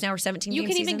 16 games now or 17 games? You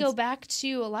can even go back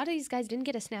to, a lot of these guys didn't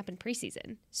get a snap in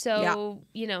preseason. So,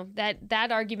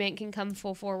 that argument can come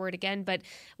full forward again. But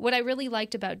what I really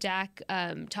liked about Dak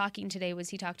talking today was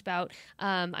he talked about,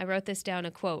 I wrote this down,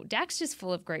 a quote. Dak's just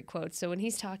full of great quotes. So when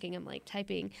he's talking, I'm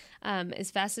typing as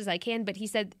fast as I can. But he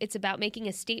said it's about making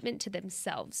a statement to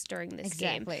themselves during this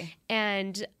game.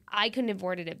 And I couldn't have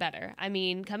worded it better.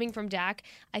 Coming from Dak,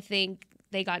 I think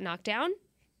they got knocked down.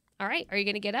 All right, are you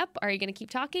going to get up? Are you going to keep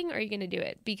talking? Or are you going to do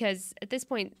it? Because at this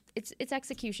point, it's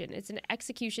execution. It's an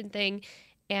execution thing,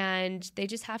 and they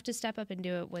just have to step up and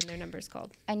do it when their number's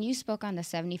called. And you spoke on the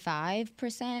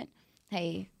 75%.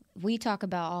 Hey, we talk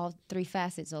about all 3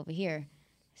 facets over here.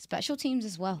 Special teams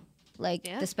as well.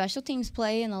 The special teams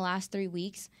play in the last 3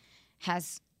 weeks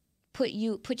has put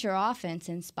your offense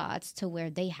in spots to where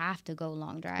they have to go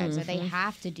long drives or they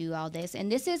have to do all this. And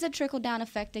this is a trickle-down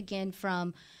effect again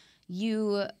from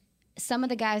you. Some of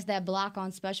the guys that block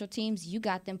on special teams, you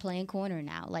got them playing corner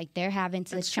now. They're having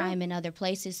to chime in other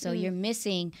places, so you're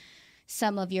missing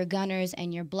some of your gunners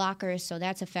and your blockers, so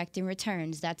that's affecting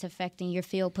returns. That's affecting your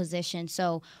field position.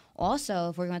 So also,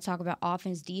 if we're going to talk about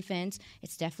offense, defense,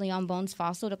 it's definitely on Bones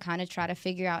Fossil to kind of try to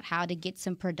figure out how to get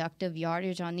some productive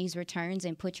yardage on these returns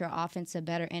and put your offense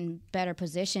in better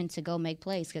position to go make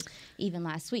plays. Because even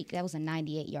last week, that was a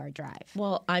 98-yard drive.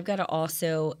 Well, I've got to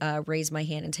also raise my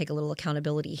hand and take a little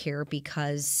accountability here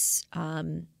because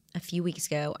a few weeks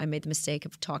ago, I made the mistake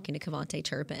of talking to Cavante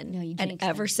Turpin. No, you and jinxed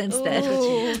ever him. since then,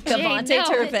 Cavante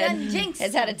Turpin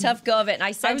has had a tough go of it. And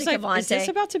I said I was to like, Cavante, is this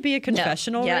about to be a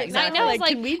confessional? No, yeah, right exactly. now? I know,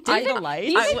 Can we dim the lights?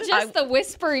 Even just the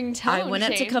whispering tone. I went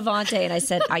up to Shane. Cavante and I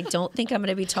said, I don't think I'm going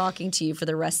to be talking to you for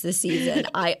the rest of the season.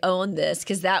 I own this,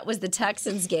 because that was the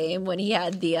Texans game when he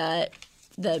had the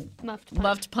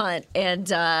muffed punt. And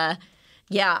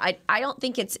yeah, I don't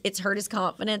think it's hurt his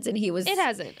confidence, and he was. It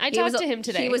hasn't. I talked to him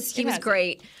today. He was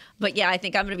great. But yeah, I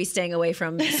think I'm going to be staying away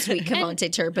from sweet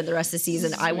Cavante Turpin the rest of the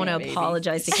season. I want to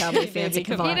apologize to Cowboy fans and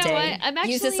Cavante. You know what?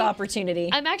 Use this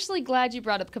opportunity. I'm actually glad you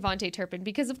brought up Cavante Turpin,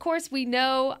 because of course we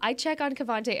know I check on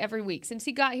Cavante every week. Since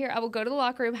he got here, I will go to the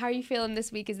locker room. How are you feeling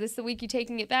this week? Is this the week you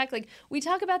taking it back? Like, we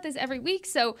talk about this every week.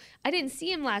 So I didn't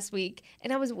see him last week,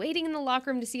 and I was waiting in the locker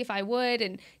room to see if I would,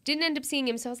 and didn't end up seeing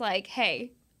him. So I was like,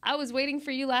 hey, I was waiting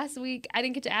for you last week. I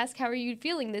didn't get to ask, how are you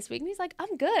feeling this week? And he's like,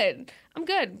 I'm good.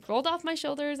 Rolled off my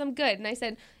shoulders. I'm good. And I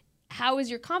said, how is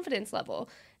your confidence level?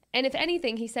 And if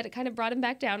anything, he said it kind of brought him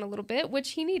back down a little bit,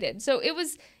 which he needed. So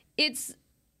it's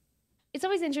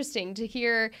always interesting to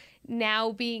hear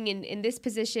now being in this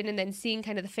position and then seeing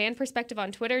kind of the fan perspective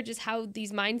on Twitter, just how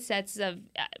these mindsets of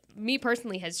me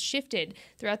personally has shifted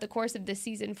throughout the course of this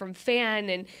season from fan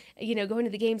and, you know, going to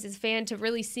the games as fan to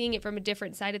really seeing it from a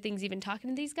different side of things, even talking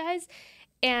to these guys.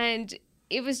 And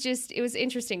it was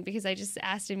interesting because I just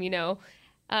asked him, you know,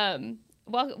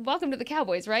 welcome to the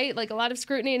Cowboys, right? Like, a lot of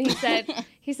scrutiny. And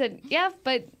he said, yeah,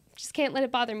 but just can't let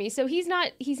it bother me. So he's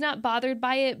not bothered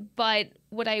by it, but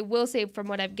what I will say from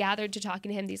what I've gathered to talking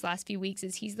to him these last few weeks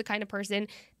is he's the kind of person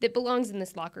that belongs in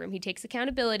this locker room. He takes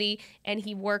accountability and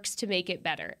he works to make it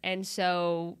better. And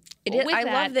so I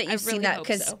love that you've seen that,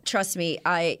 because trust me,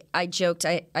 I joked,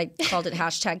 I called it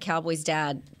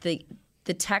 #CowboysDad.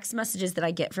 The text messages that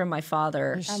I get from my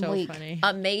father so funny.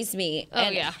 Amaze me. Oh,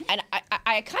 yeah. And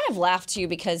I kind of laugh too,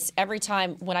 because every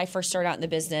time when I first started out in the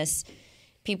business,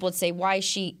 people would say, why is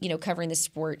she, covering this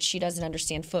sport? She doesn't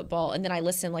understand football. And then I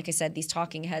listen, like I said, these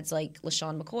talking heads like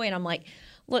LaShawn McCoy, and I'm like,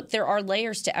 look, there are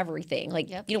layers to everything. Like,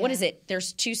 what is it?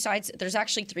 There's two sides. There's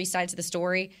actually three sides of the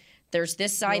story. There's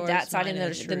this side, that side, and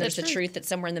then there's the truth that's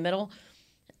somewhere in the middle.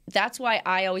 That's why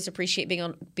I always appreciate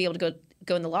being able to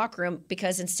go in the locker room,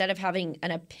 because instead of having an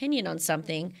opinion on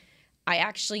something, I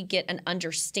actually get an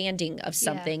understanding of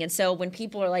something. Yeah. And so when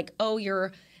people are like, oh,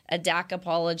 you're a Dak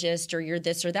apologist or you're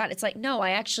this or that, it's like, no,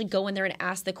 I actually go in there and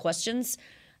ask the questions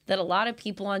that a lot of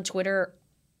people on Twitter,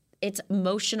 it's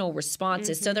emotional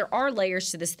responses. Mm-hmm. So there are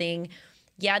layers to this thing.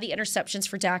 Yeah, the interceptions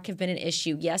for Dak have been an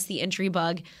issue. Yes, the injury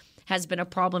bug has been a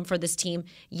problem for this team.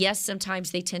 Yes,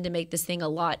 sometimes they tend to make this thing a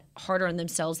lot harder on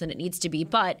themselves than it needs to be,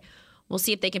 but we'll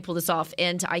see if they can pull this off.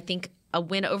 And I think a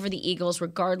win over the Eagles,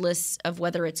 regardless of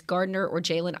whether it's Gardner or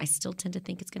Jalen, I still tend to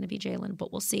think it's going to be Jalen,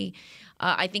 but we'll see.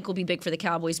 I think will be big for the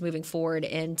Cowboys moving forward,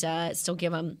 and still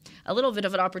give them a little bit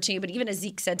of an opportunity. But even as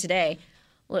Zeke said today,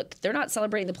 look, they're not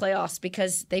celebrating the playoffs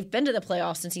because they've been to the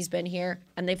playoffs since he's been here,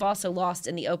 and they've also lost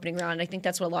in the opening round. And I think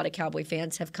that's what a lot of Cowboy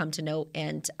fans have come to know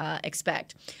and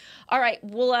expect. All right,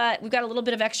 we've got a little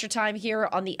bit of extra time here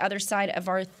on the other side of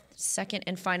our second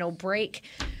and final break.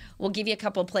 We'll give you a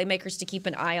couple of playmakers to keep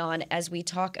an eye on as we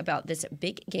talk about this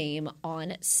big game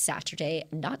on Saturday,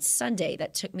 not Sunday.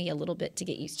 That took me a little bit to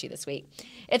get used to this week.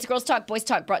 It's Girls Talk, Boys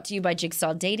Talk, brought to you by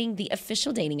Jigsaw Dating, the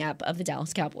official dating app of the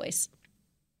Dallas Cowboys.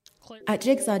 At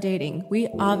Jigsaw Dating, we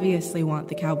obviously want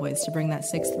the Cowboys to bring that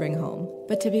sixth ring home.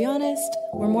 But to be honest,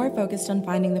 we're more focused on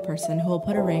finding the person who will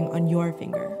put a ring on your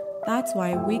finger. That's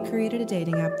why we created a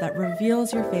dating app that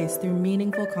reveals your face through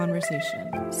meaningful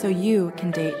conversation, so you can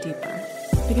date deeper.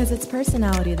 Because it's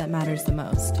personality that matters the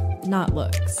most, not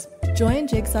looks. Join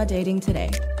Jigsaw Dating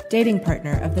today, dating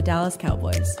partner of the Dallas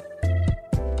Cowboys.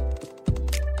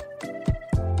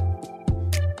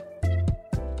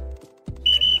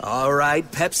 All right,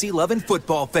 Pepsi-loving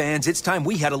football fans, it's time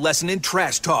we had a lesson in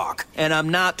trash talk. And I'm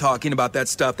not talking about that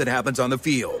stuff that happens on the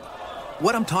field.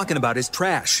 What I'm talking about is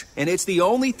trash, and it's the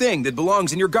only thing that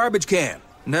belongs in your garbage can.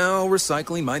 Now,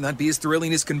 recycling might not be as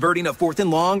thrilling as converting a 4th and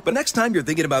long, but next time you're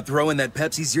thinking about throwing that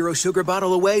Pepsi Zero Sugar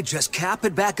bottle away, just cap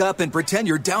it back up and pretend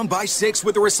you're down by 6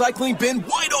 with the recycling bin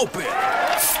wide open.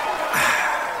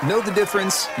 Know the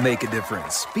difference? Make a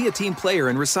difference. Be a team player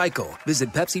and recycle.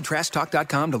 Visit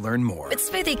PepsiTrashTalk.com to learn more. With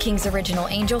Smoothie King's original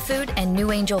Angel Food and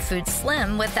new Angel Food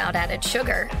Slim without added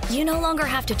sugar, you no longer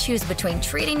have to choose between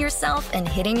treating yourself and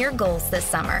hitting your goals this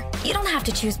summer. You don't have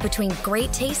to choose between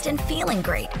great taste and feeling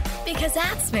great. Because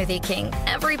at Smoothie King,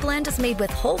 every blend is made with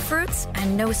whole fruits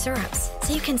and no syrups,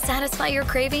 so you can satisfy your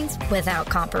cravings without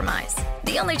compromise.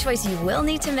 The only choice you will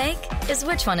need to make is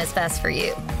which one is best for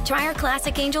you. Try our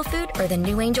classic Angel Food or the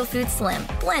new Angel Food Slim,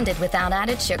 blended without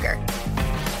added sugar.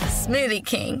 Smoothie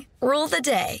King, rule the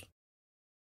day.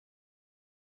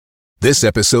 This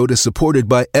episode is supported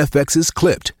by FX's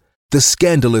Clipped, the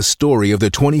scandalous story of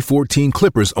the 2014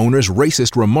 Clippers owner's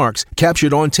racist remarks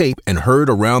captured on tape and heard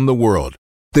around the world.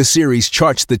 The series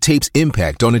charts the tape's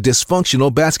impact on a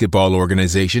dysfunctional basketball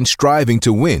organization striving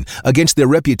to win against their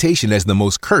reputation as the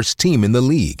most cursed team in the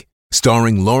league.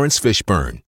 Starring Lawrence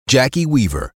Fishburne, Jackie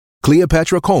Weaver,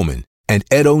 Cleopatra Coleman, and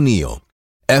Ed O'Neill.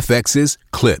 FX's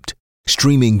Clipped,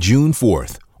 streaming June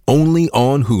 4th, only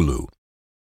on Hulu.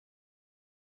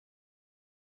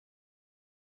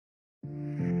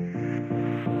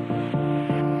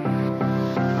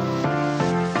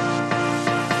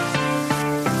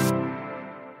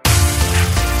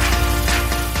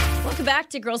 Welcome back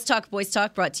to Girls Talk, Boys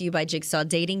Talk, brought to you by Jigsaw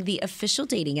Dating, the official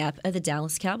dating app of the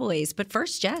Dallas Cowboys. But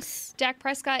first, Jess. Dak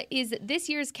Prescott is this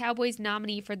year's Cowboys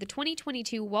nominee for the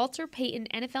 2022 Walter Payton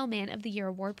NFL Man of the Year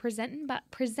Award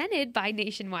presented by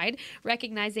Nationwide,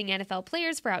 recognizing NFL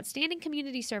players for outstanding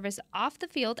community service off the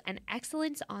field and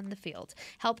excellence on the field.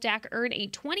 Help Dak earn a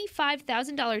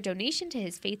 $25,000 donation to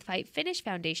his Faith Fight Finish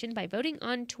Foundation by voting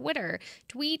on Twitter.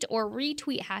 Tweet or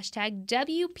retweet hashtag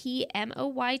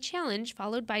WPMOY Challenge,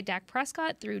 followed by Dak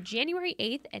Prescott through January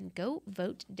 8th, and go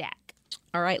vote Dak.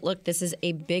 All right, look, this is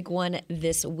a big one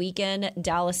this weekend.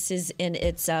 Dallas is in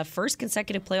its first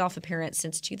consecutive playoff appearance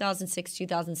since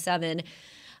 2006-2007.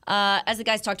 As the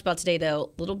guys talked about today,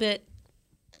 though, a little bit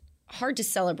hard to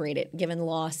celebrate it given the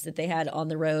loss that they had on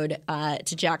the road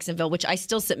to Jacksonville, which I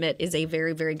still submit is a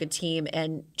very, very good team.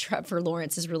 And Trevor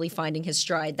Lawrence is really finding his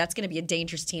stride. That's going to be a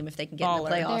dangerous team if they can get in the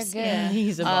playoffs. They're good. Yeah,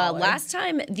 he's a baller. Last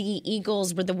time the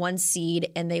Eagles were the 1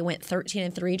 seed and they went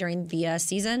 13-3 during the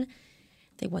season,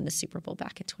 they won the Super Bowl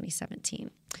back in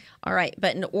 2017. All right,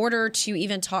 but in order to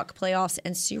even talk playoffs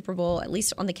and Super Bowl, at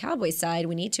least on the Cowboys side,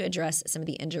 we need to address some of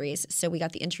the injuries. So we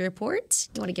got the injury report.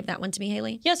 You want to give that one to me,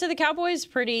 Haley? Yeah, so the Cowboys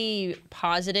pretty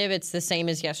positive. It's the same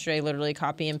as yesterday, literally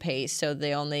copy and paste. So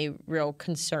the only real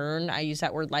concern, I use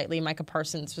that word lightly, Micah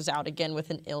Parsons was out again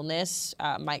with an illness.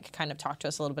 Mike kind of talked to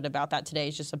us a little bit about that today.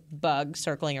 It's just a bug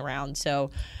circling around. So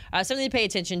something to pay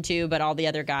attention to, but all the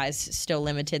other guys still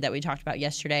limited that we talked about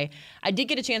yesterday. I did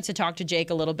get a chance to talk to Jake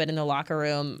a little bit in the locker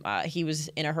room. He was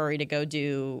in a hurry to go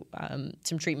do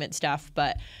some treatment stuff,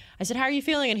 but I said, how are you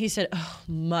feeling? And he said, oh,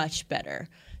 much better.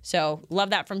 So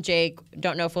love that from Jake.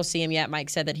 Don't know if we'll see him yet. Mike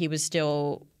said that he was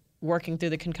still working through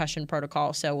the concussion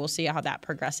protocol, so we'll see how that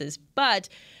progresses. But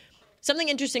something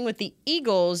interesting with the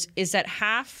Eagles is that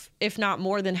half, if not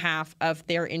more than half, of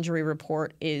their injury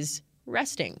report is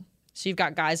resting. So you've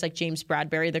got guys like James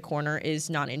Bradbury, the corner, is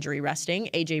non-injury resting.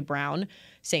 A.J. Brown,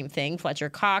 same thing. Fletcher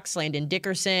Cox, Landon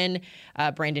Dickerson,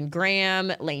 Brandon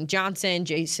Graham, Lane Johnson,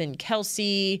 Jason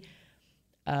Kelsey.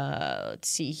 Let's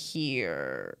see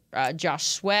here. Josh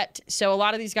Sweat. So a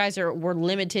lot of these guys were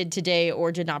limited today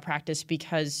or did not practice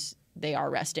because they are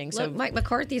resting. So look, Mike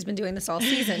McCarthy's been doing this all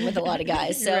season with a lot of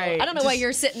guys. So right. I don't know why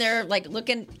you're sitting there like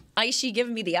looking icy,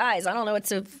 giving me the eyes. I don't know what's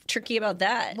so tricky about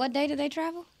that. What day do they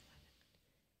travel?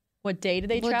 What day do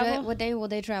they travel? What day will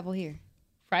they travel here?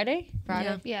 Friday?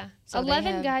 Yeah. So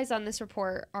 11 guys on this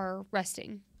report are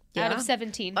resting out of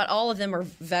 17. But all of them are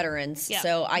veterans. Yeah.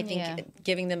 So I think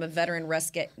giving them a veteran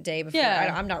rest day before,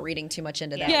 I'm not reading too much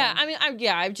into that. Yeah, I mean,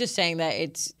 I'm just saying that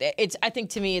it's. I think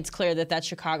to me, it's clear that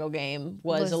Chicago game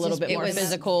was a little bit more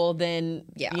physical than,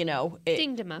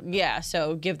 dinged him up. Yeah,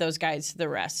 so give those guys the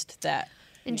rest that.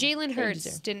 And Jalen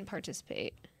Hurts didn't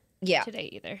participate today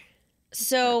either.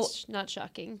 So that's not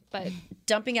shocking, but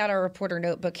dumping out our reporter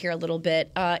notebook here a little bit.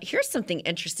 Here's something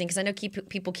interesting because I know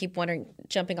people keep wondering,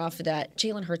 jumping off of that,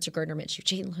 Jalen Hurts or Gardner Minshew.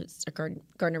 Jalen Hurts or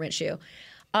Gardner Minshew.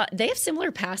 They have similar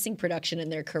passing production in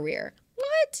their career.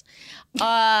 What?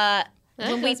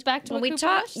 When we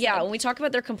talk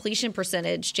about their completion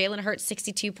percentage, Jalen Hurts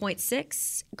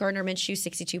 62.6, Gardner Minshew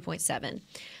 62.7.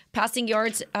 Passing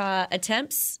yards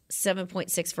attempts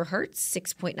 7.6 for Hurts,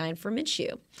 6.9 for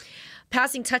Minshew.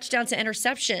 Passing touchdown to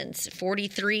interceptions,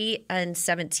 43 and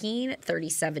 17,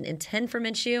 37 and 10 for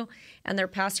Minshew, and their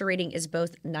passer rating is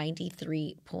both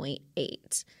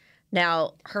 93.8.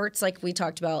 Now, Hurts, like we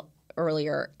talked about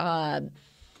earlier,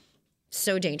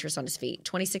 So dangerous on his feet.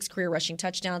 26 career rushing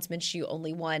touchdowns. Minshew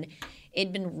only one.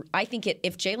 I think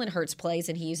if Jalen Hurts plays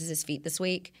and he uses his feet this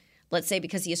week, let's say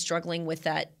because he is struggling with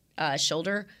that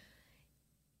shoulder,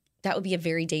 that would be a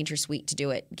very dangerous week to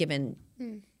do it, given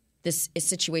this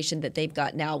situation that they've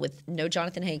got now with no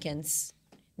Jonathan Hankins,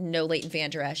 no Leighton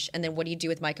Vander Esch, and then what do you do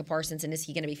with Micah Parsons, and is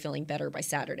he going to be feeling better by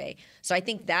Saturday? So I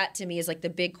think that, to me, is like the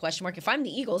big question mark. If I'm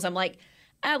the Eagles, I'm like,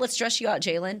 let's stress you out,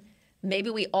 Jalen. Maybe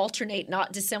we alternate,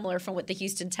 not dissimilar from what the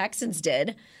Houston Texans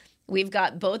did. We've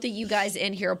got both of you guys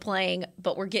in here playing,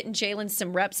 but we're getting Jalen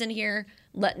some reps in here,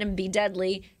 letting him be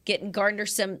deadly, getting Gardner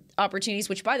some opportunities,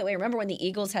 which, by the way, remember when the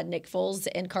Eagles had Nick Foles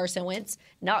and Carson Wentz?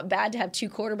 Not bad to have two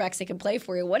quarterbacks that can play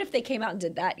for you. What if they came out and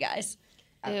did that, guys?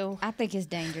 I think it's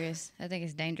dangerous. I think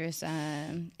it's dangerous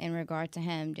in regard to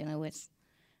him dealing with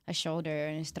a shoulder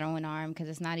and his throwing arm, because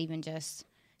it's not even just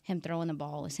him throwing the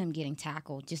ball, it's him getting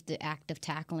tackled, just the act of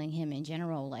tackling him in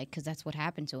general, like, because that's what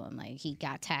happened to him. Like, he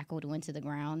got tackled, went to the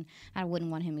ground. I wouldn't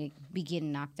want him to be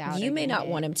getting knocked out. You may not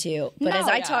want him to, but as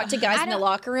I talked to guys in the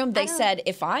locker room, they said,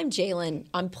 if I'm Jalen,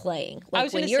 I'm playing.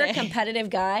 Like, when you're a competitive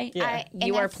guy,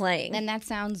 you are playing. And that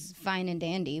sounds fine and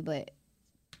dandy, but...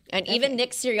 And even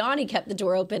Nick Sirianni kept the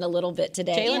door open a little bit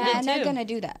today. Jalen did too. I'm not going to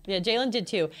do that. Yeah, Jalen did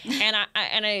too. And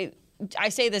I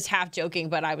say this half joking,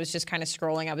 but I was just kind of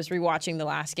scrolling. I was rewatching the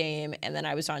last game, and then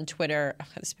I was on Twitter.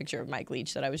 This picture of Mike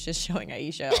Leach that I was just showing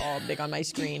Aisha all big on my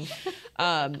screen.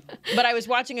 But I was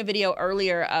watching a video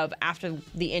earlier of after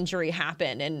the injury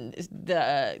happened, and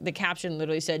the caption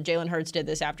literally said, Jalen Hurts did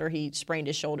this after he sprained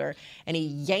his shoulder, and he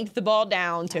yanked the ball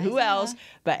down to who else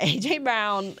but A.J.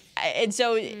 Brown. And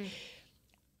so...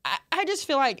 I just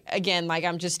feel like, again, like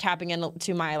I'm just tapping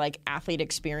into my like athlete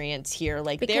experience here.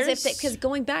 Like, because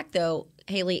going back though,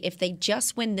 Haley, if they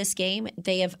just win this game,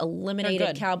 they have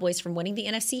eliminated Cowboys from winning the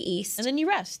NFC East, and then you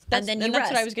rest. That's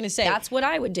what I was going to say. That's what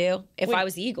I would do if I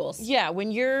was the Eagles. Yeah,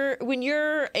 when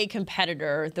you're a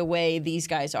competitor, the way these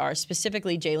guys are,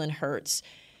 specifically Jalen Hurts,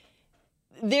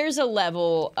 there's a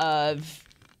level of.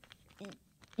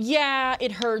 Yeah,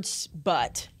 it hurts,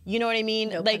 but you know what I mean?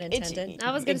 No like pun intended.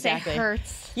 I was going to say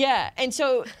hurts. Yeah, and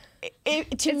so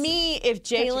to me, if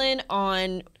Jalen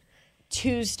on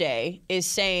Tuesday is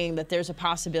saying that there's a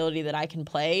possibility that I can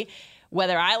play,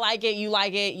 whether I like it, you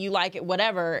like it,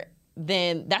 whatever,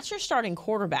 then that's your starting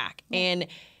quarterback. And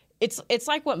it's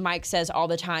like what Mike says all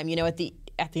the time, you know, at the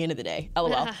end of the day,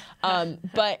 LOL.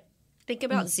 But think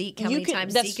about Zeke. How many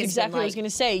times That's Zeke has exactly been what I was going to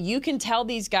say. You can tell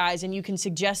these guys and you can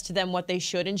suggest to them what they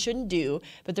should and shouldn't do.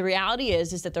 But the reality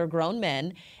is that they're grown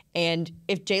men. And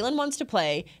if Jalen wants to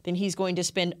play, then he's going to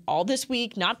spend all this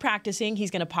week not practicing.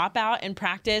 He's going to pop out and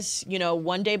practice, you know,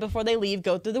 one day before they leave,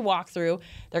 go through the walkthrough.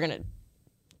 They're going to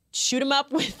shoot him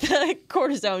up with the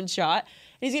cortisone shot.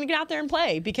 And he's going to get out there and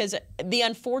play, because the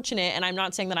unfortunate, and I'm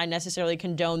not saying that I necessarily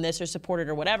condone this or support it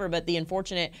or whatever, but the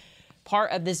unfortunate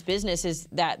part of this business is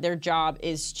that their job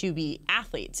is to be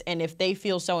athletes. And if they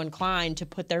feel so inclined to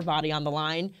put their body on the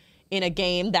line in a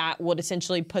game that would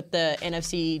essentially put the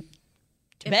NFC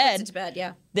to bed,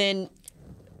 then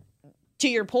to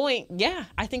your point, yeah,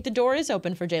 I think the door is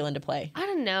open for Jalen to play. I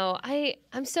don't know.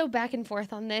 I'm so back and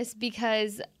forth on this,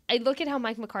 because I look at how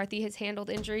Mike McCarthy has handled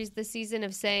injuries this season,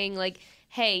 of saying like,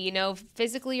 hey, you know,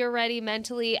 physically you're ready,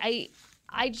 mentally.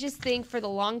 I just think for the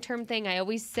long-term thing, I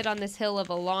always sit on this hill of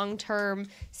a long-term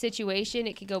situation.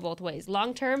 It could go both ways.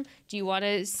 Long-term, do you want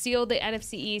to seal the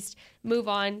NFC East, move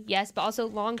on? Yes, but also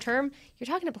long-term, you're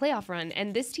talking a playoff run,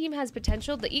 and this team has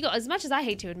potential. The Eagles, as much as I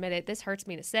hate to admit it, this hurts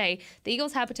me to say, the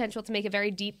Eagles have potential to make a very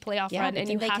deep playoff run, and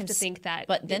you have to think that.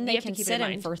 But then they can sit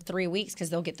in for 3 weeks, because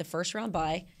they'll get the first round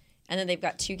bye. And then they've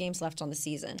got 2 games left on the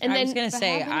season. And I was going to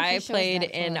say, I played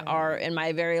in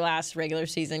my very last regular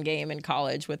season game in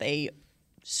college with a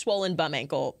swollen bum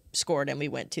ankle, scored, and we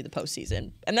went to the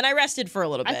postseason. And then I rested for a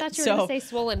little bit. I thought you were going to say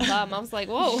swollen bum. I was like,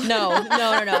 whoa. No.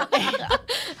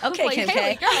 Okay, like, Kim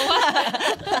hey, K.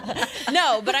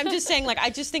 No, but I'm just saying, like,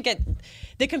 I just think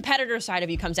the competitor side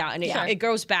of you comes out, and it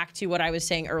goes back to what I was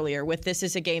saying earlier with this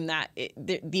is a game that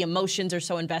the emotions are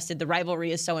so invested, the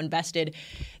rivalry is so invested.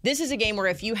 This is a game where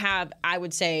if you have, I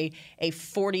would say, a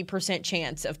 40%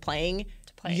 chance of playing,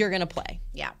 you're going to play.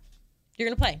 Yeah. You're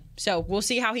going to play. So we'll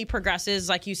see how he progresses.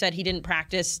 Like you said, he didn't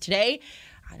practice today.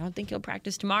 I don't think he'll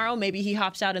practice tomorrow. Maybe he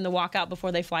hops out in the walkout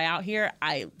before they fly out here.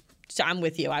 I'm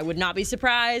with you. I would not be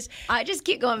surprised. I just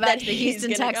keep going back to the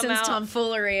Houston Texans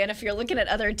tomfoolery. And if you're looking at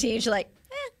other teams, you're like,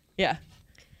 Yeah.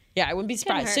 Yeah, I wouldn't be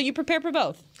surprised. So you prepare for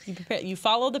both. You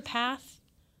follow the path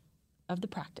of the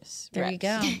practice. There you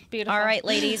go. Beautiful. All right,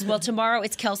 ladies. Well, tomorrow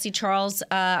it's Kelsey Charles.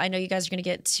 I know you guys are going to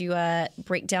get to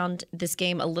break down this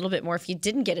game a little bit more if you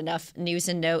didn't get enough news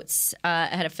and notes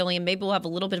ahead of Philly, and maybe we'll have a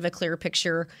little bit of a clearer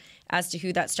picture as to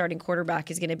who that starting quarterback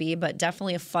is going to be, but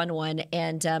definitely a fun one.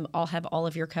 And I'll have all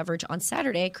of your coverage on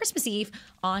Saturday, Christmas Eve,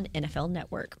 on NFL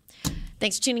Network.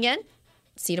 Thanks for tuning in.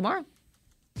 See you tomorrow.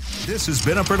 This has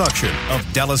been a production of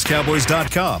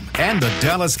DallasCowboys.com and the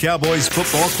Dallas Cowboys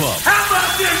Football Club. How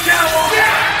about this, Cowboys?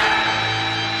 Yeah!